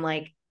fact that I'm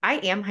like, I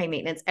am high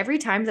maintenance. Every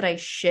time that I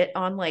shit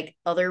on like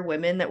other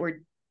women that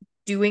were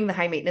doing the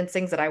high maintenance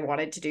things that I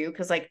wanted to do.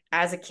 Cause like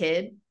as a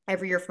kid,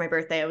 every year for my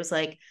birthday, I was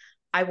like,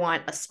 I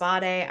want a spa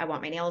day. I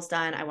want my nails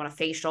done. I want a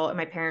facial. And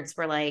my parents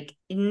were like,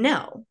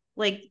 no,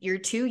 like you're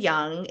too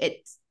young.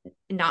 It's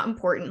not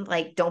important.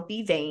 Like, don't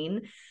be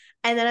vain.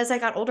 And then as I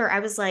got older, I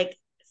was like,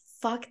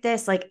 fuck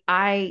this. Like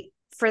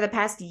for the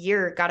past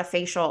year, got a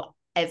facial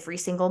every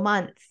single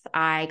month.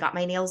 I got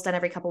my nails done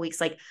every couple weeks.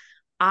 Like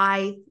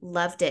I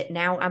loved it.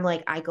 Now I'm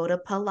like, I go to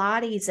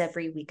Pilates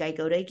every week. I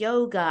go to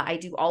yoga. I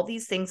do all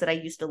these things that I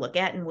used to look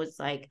at and was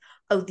like,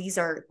 oh, these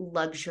are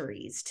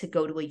luxuries to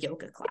go to a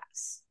yoga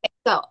class.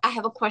 So I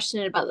have a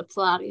question about the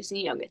Pilates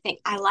and yoga thing.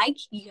 I like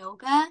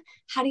yoga.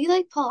 How do you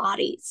like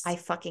Pilates? I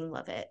fucking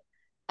love it.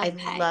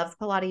 Okay. I love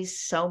Pilates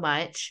so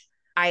much.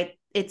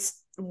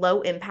 It's low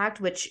impact,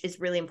 which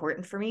is really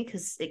important for me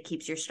because it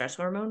keeps your stress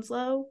hormones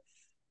low.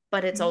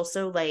 But it's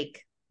also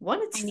like, one,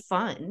 it's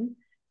fun.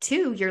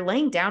 Two, you're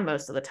laying down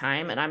most of the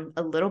time, and I'm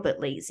a little bit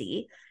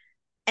lazy.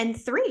 And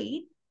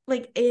three,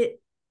 like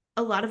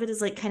a lot of it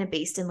is like kind of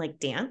based in like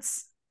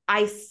dance.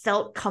 I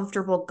felt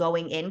comfortable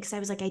going in because I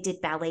was like, I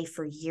did ballet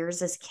for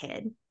years as a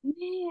kid.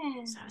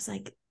 Yeah. So I was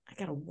like, I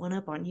got a one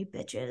up on you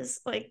bitches.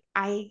 Like,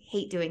 I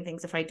hate doing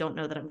things if I don't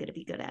know that I'm going to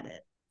be good at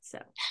it. So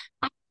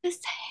I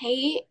just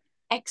hate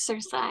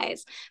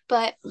exercise.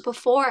 But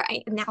before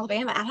in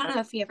Alabama, I don't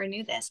know if you ever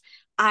knew this,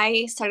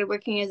 I started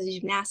working as a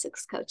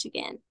gymnastics coach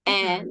again.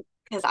 And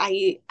because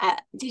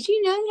did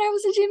you know that I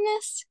was a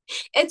gymnast?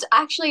 It's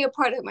actually a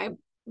part of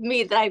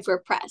me that I've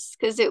repressed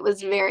because it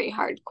was very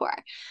hardcore.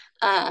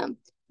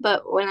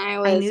 But when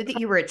I knew that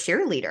you were a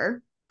cheerleader.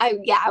 I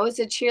was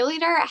a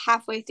cheerleader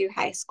halfway through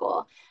high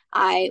school.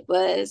 I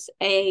was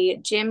a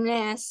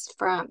gymnast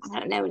from, I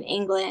don't know, in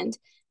England,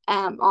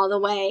 all the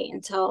way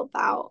until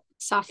about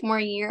sophomore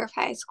year of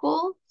high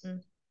school.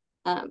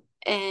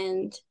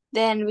 And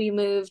then we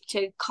moved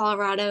to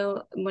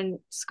Colorado when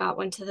Scott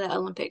went to the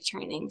Olympic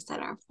Training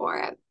Center for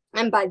it.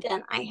 And by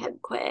then I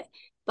had quit,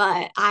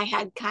 but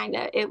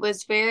it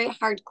was very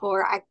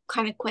hardcore. I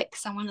kind of quit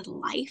because I wanted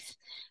life.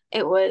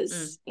 It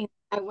was,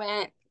 I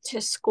went to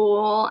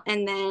school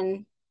and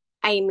then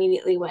I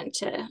immediately went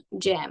to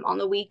gym on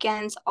the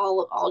weekends,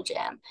 all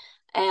gym.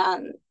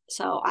 And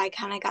so I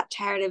kind of got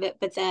tired of it,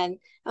 but then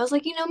I was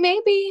like,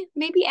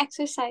 maybe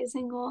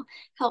exercising will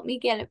help me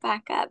get it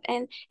back up.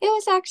 And it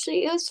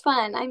was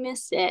fun. I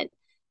missed it,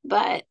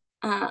 but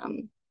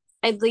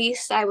at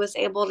least I was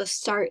able to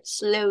start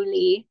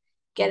slowly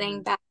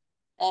getting back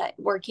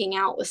working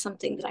out was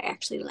something that I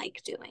actually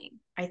like doing.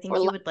 I think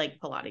you would like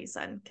Pilates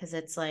then, because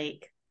it's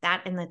like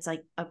that, and it's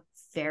like a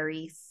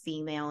very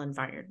female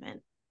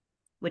environment,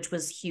 which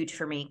was huge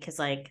for me because,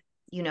 like,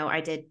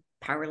 I did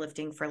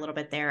powerlifting for a little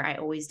bit there. I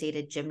always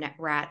dated gym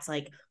rats.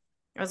 Like,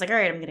 I was like, all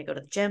right, I'm going to go to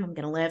the gym. I'm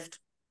going to lift.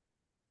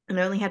 And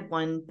I only had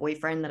one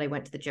boyfriend that I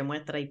went to the gym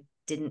with that I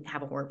didn't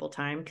have a horrible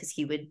time because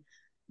he would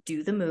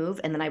do the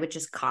move and then I would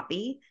just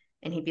copy.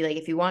 And he'd be like,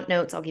 if you want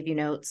notes, I'll give you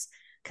notes.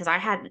 Because I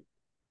had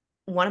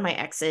one of my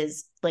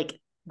exes, like,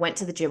 went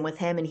to the gym with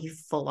him and he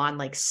full on,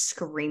 like,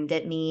 screamed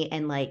at me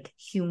and, like,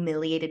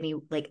 humiliated me,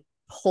 like,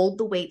 pulled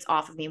the weights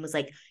off of me and was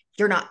like,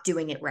 you're not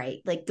doing it right.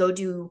 Like, go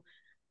do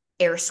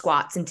air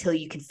squats until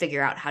you can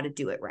figure out how to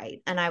do it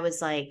right. And I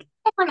was like,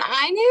 when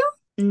I knew?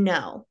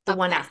 No, the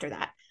one after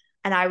that.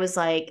 And I was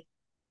like,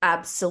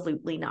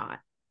 absolutely not.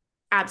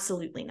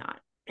 Absolutely not.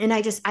 And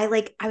I was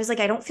like,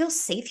 I don't feel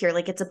safe here.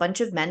 Like, it's a bunch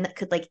of men that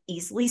could, like,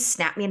 easily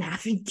snap me in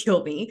half and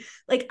kill me.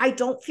 Like, I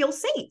don't feel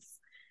safe.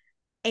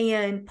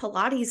 And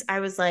Pilates, I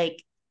was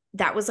like,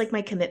 that was like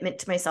my commitment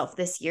to myself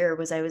this year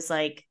was I was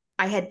like,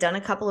 I had done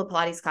a couple of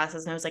Pilates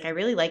classes and I was like, I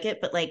really like it,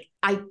 but, like,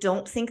 I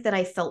don't think that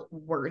I felt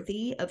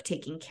worthy of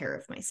taking care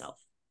of myself.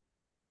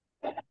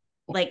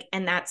 Like,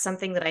 and that's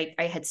something that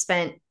I had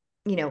spent,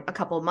 a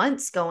couple of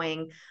months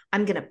going,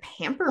 I'm going to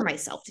pamper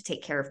myself to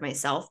take care of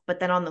myself. But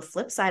then on the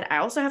flip side, I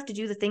also have to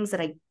do the things that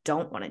I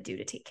don't want to do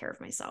to take care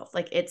of myself.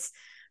 Like,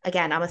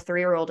 again, I'm a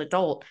 3-year-old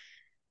adult.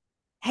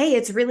 Hey,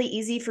 it's really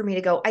easy for me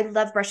to go, I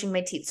love brushing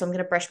my teeth, so I'm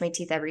going to brush my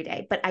teeth every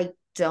day. But I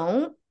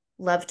don't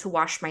love to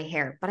wash my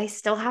hair, but I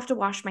still have to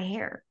wash my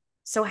hair.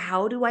 So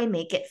how do I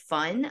make it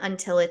fun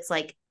until it's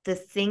like the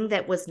thing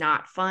that was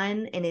not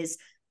fun and is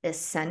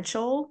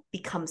essential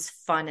becomes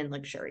fun and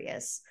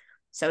luxurious?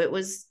 So it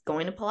was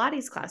going to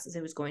Pilates classes.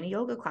 It was going to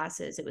yoga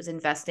classes. It was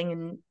investing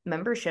in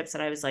memberships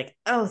that I was like,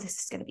 oh,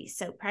 this is going to be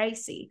so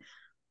pricey.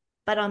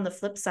 But on the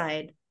flip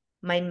side,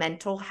 my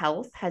mental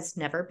health has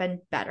never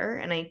been better.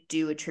 And I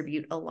do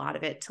attribute a lot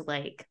of it to,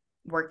 like,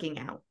 working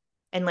out.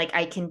 And, like,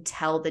 I can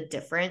tell the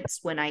difference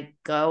when I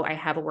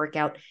have a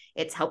workout.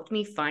 It's helped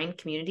me find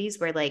communities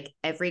where, like,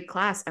 every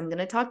class I'm going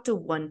to talk to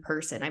one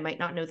person. I might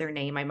not know their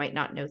name. I might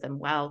not know them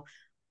well,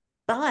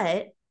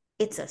 but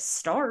it's a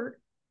start.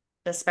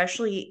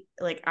 Especially,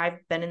 like,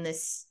 I've been in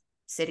this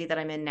city that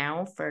I'm in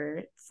now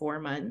for 4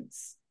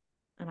 months.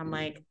 And I'm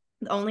like,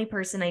 the only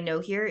person I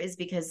know here is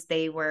because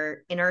they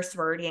were in our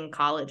sorority in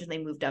college and they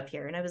moved up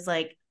here. And I was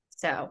like,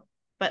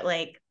 but,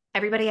 like,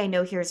 everybody I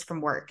know here is from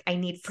work. I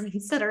need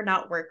friends that are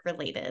not work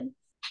related.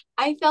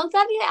 I felt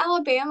that in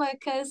Alabama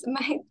because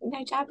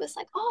my dad was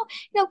like, oh,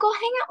 go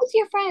hang out with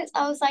your friends.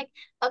 I was like,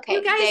 okay.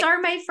 You guys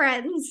are my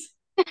friends.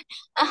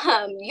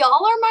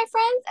 Y'all are my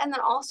friends. And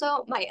then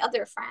also my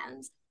other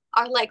friends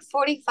are like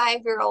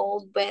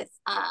 45-year-old with,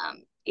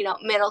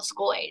 middle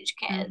school age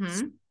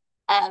kids.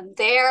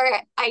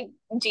 Their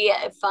idea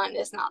of fun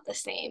is not the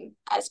same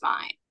as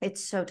mine.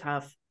 It's so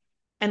tough.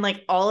 And,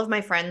 like, all of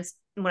my friends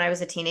when I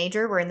was a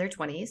teenager were in their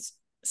 20s.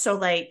 So,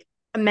 like,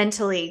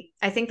 mentally,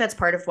 I think that's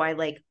part of why,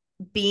 like,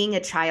 being a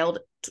child,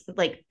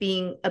 like,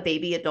 being a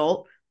baby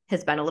adult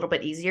has been a little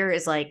bit easier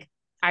is, like,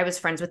 I was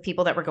friends with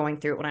people that were going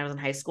through it when I was in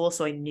high school.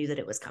 So I knew that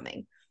it was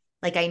coming.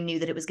 Like, I knew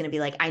that it was going to be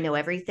like, I know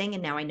everything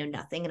and now I know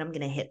nothing and I'm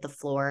going to hit the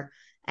floor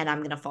and I'm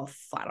going to fall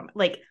flat on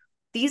like,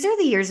 these are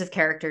the years of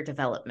character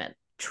development,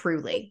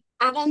 truly.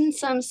 Adding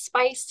some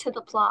spice to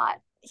the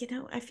plot.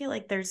 I feel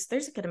like there's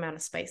a good amount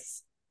of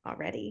spice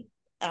already.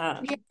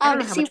 I don't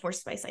know how much more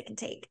spice I can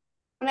take.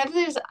 Whenever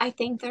I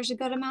think there's a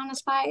good amount of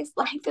spice,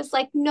 life is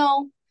like,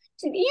 no,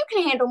 you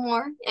can handle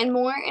more and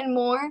more and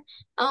more.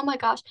 Oh my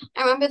gosh.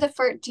 I remember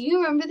do you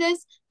remember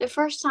this? The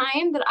first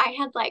time that I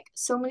had, like,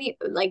 so many,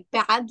 like,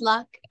 bad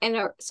luck and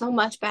so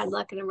much bad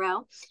luck in a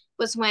row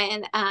was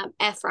when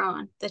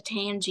Efron, the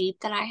tan Jeep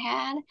that I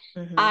had,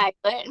 Mhm. I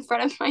put it in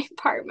front of my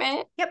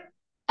apartment. Yep.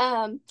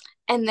 And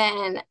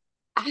then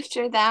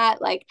after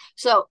that, like,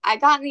 so I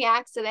got in the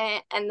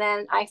accident and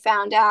then I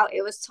found out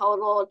it was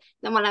totaled.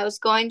 Then when I was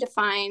going to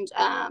find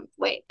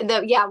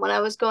when I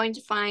was going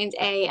to find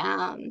a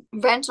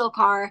rental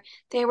car,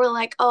 they were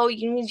like, oh,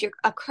 you need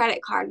a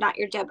credit card, not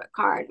your debit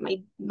card.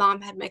 My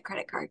mom had my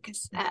credit card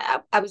because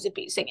I was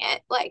abusing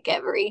it like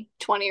every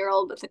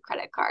 20-year-old with a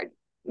credit card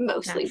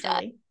mostly does.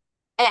 Naturally.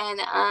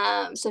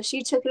 And so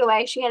she took it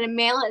away. She had to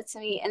mail it to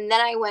me. And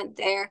then I went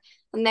there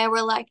and they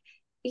were like,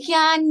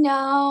 yeah,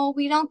 no,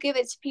 we don't give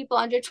it to people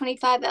under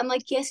 25. I'm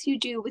like, yes, you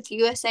do with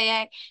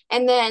USAA.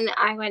 And then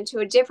I went to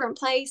a different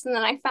place and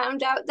then I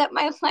found out that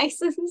my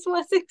license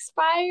was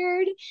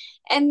expired.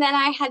 And then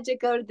I had to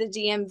go to the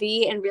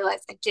DMV and realize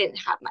I didn't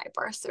have my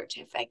birth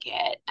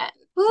certificate. And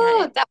that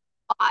was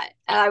a lot.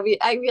 And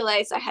I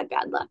realized I had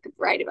bad luck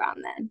right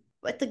around then.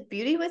 But the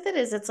beauty with it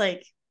is it's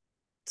like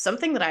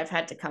something that I've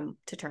had to come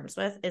to terms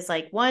with is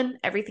like, one,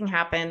 everything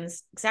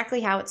happens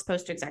exactly how it's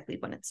supposed to, exactly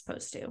when it's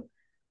supposed to.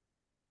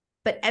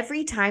 But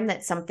every time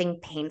that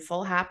something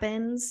painful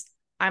happens,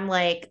 I'm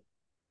like,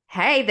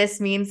 hey, this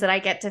means that I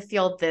get to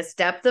feel this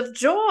depth of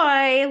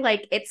joy.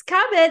 Like, it's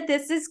coming.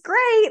 This is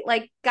great.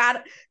 Like,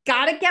 gotta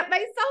get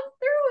myself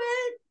through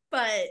it.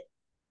 But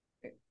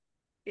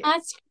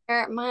that's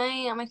fair.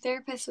 My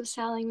therapist was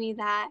telling me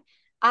that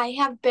I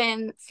have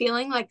been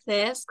feeling like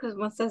this because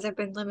since I've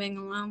been living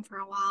alone for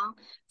a while,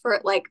 for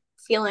like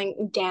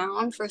feeling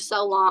down for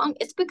so long,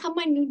 it's become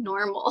my new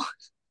normal.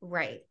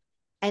 Right.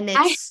 And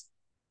it's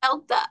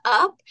felt the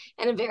up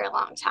in a very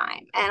long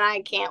time and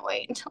I can't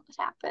wait until it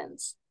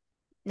happens.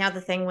 Now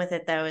the thing with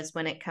it though is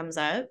when it comes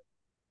up,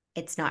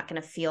 it's going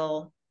to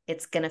feel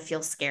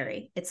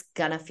scary. It's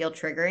going to feel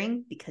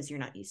triggering because you're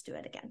not used to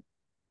it again.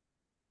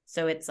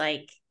 So it's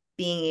like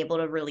being able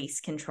to release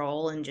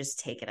control and just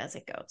take it as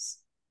it goes.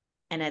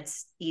 And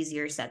it's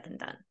easier said than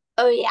done.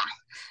 Oh yeah.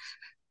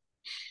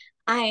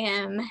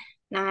 I'm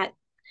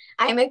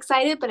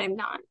excited, but I'm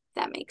not.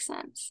 That makes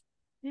sense.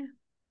 Yeah.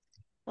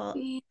 Well,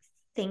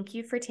 thank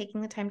you for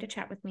taking the time to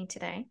chat with me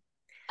today.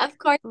 Of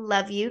course.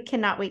 Love you.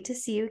 Cannot wait to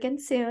see you again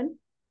soon.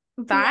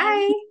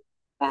 Bye.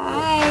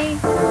 Bye.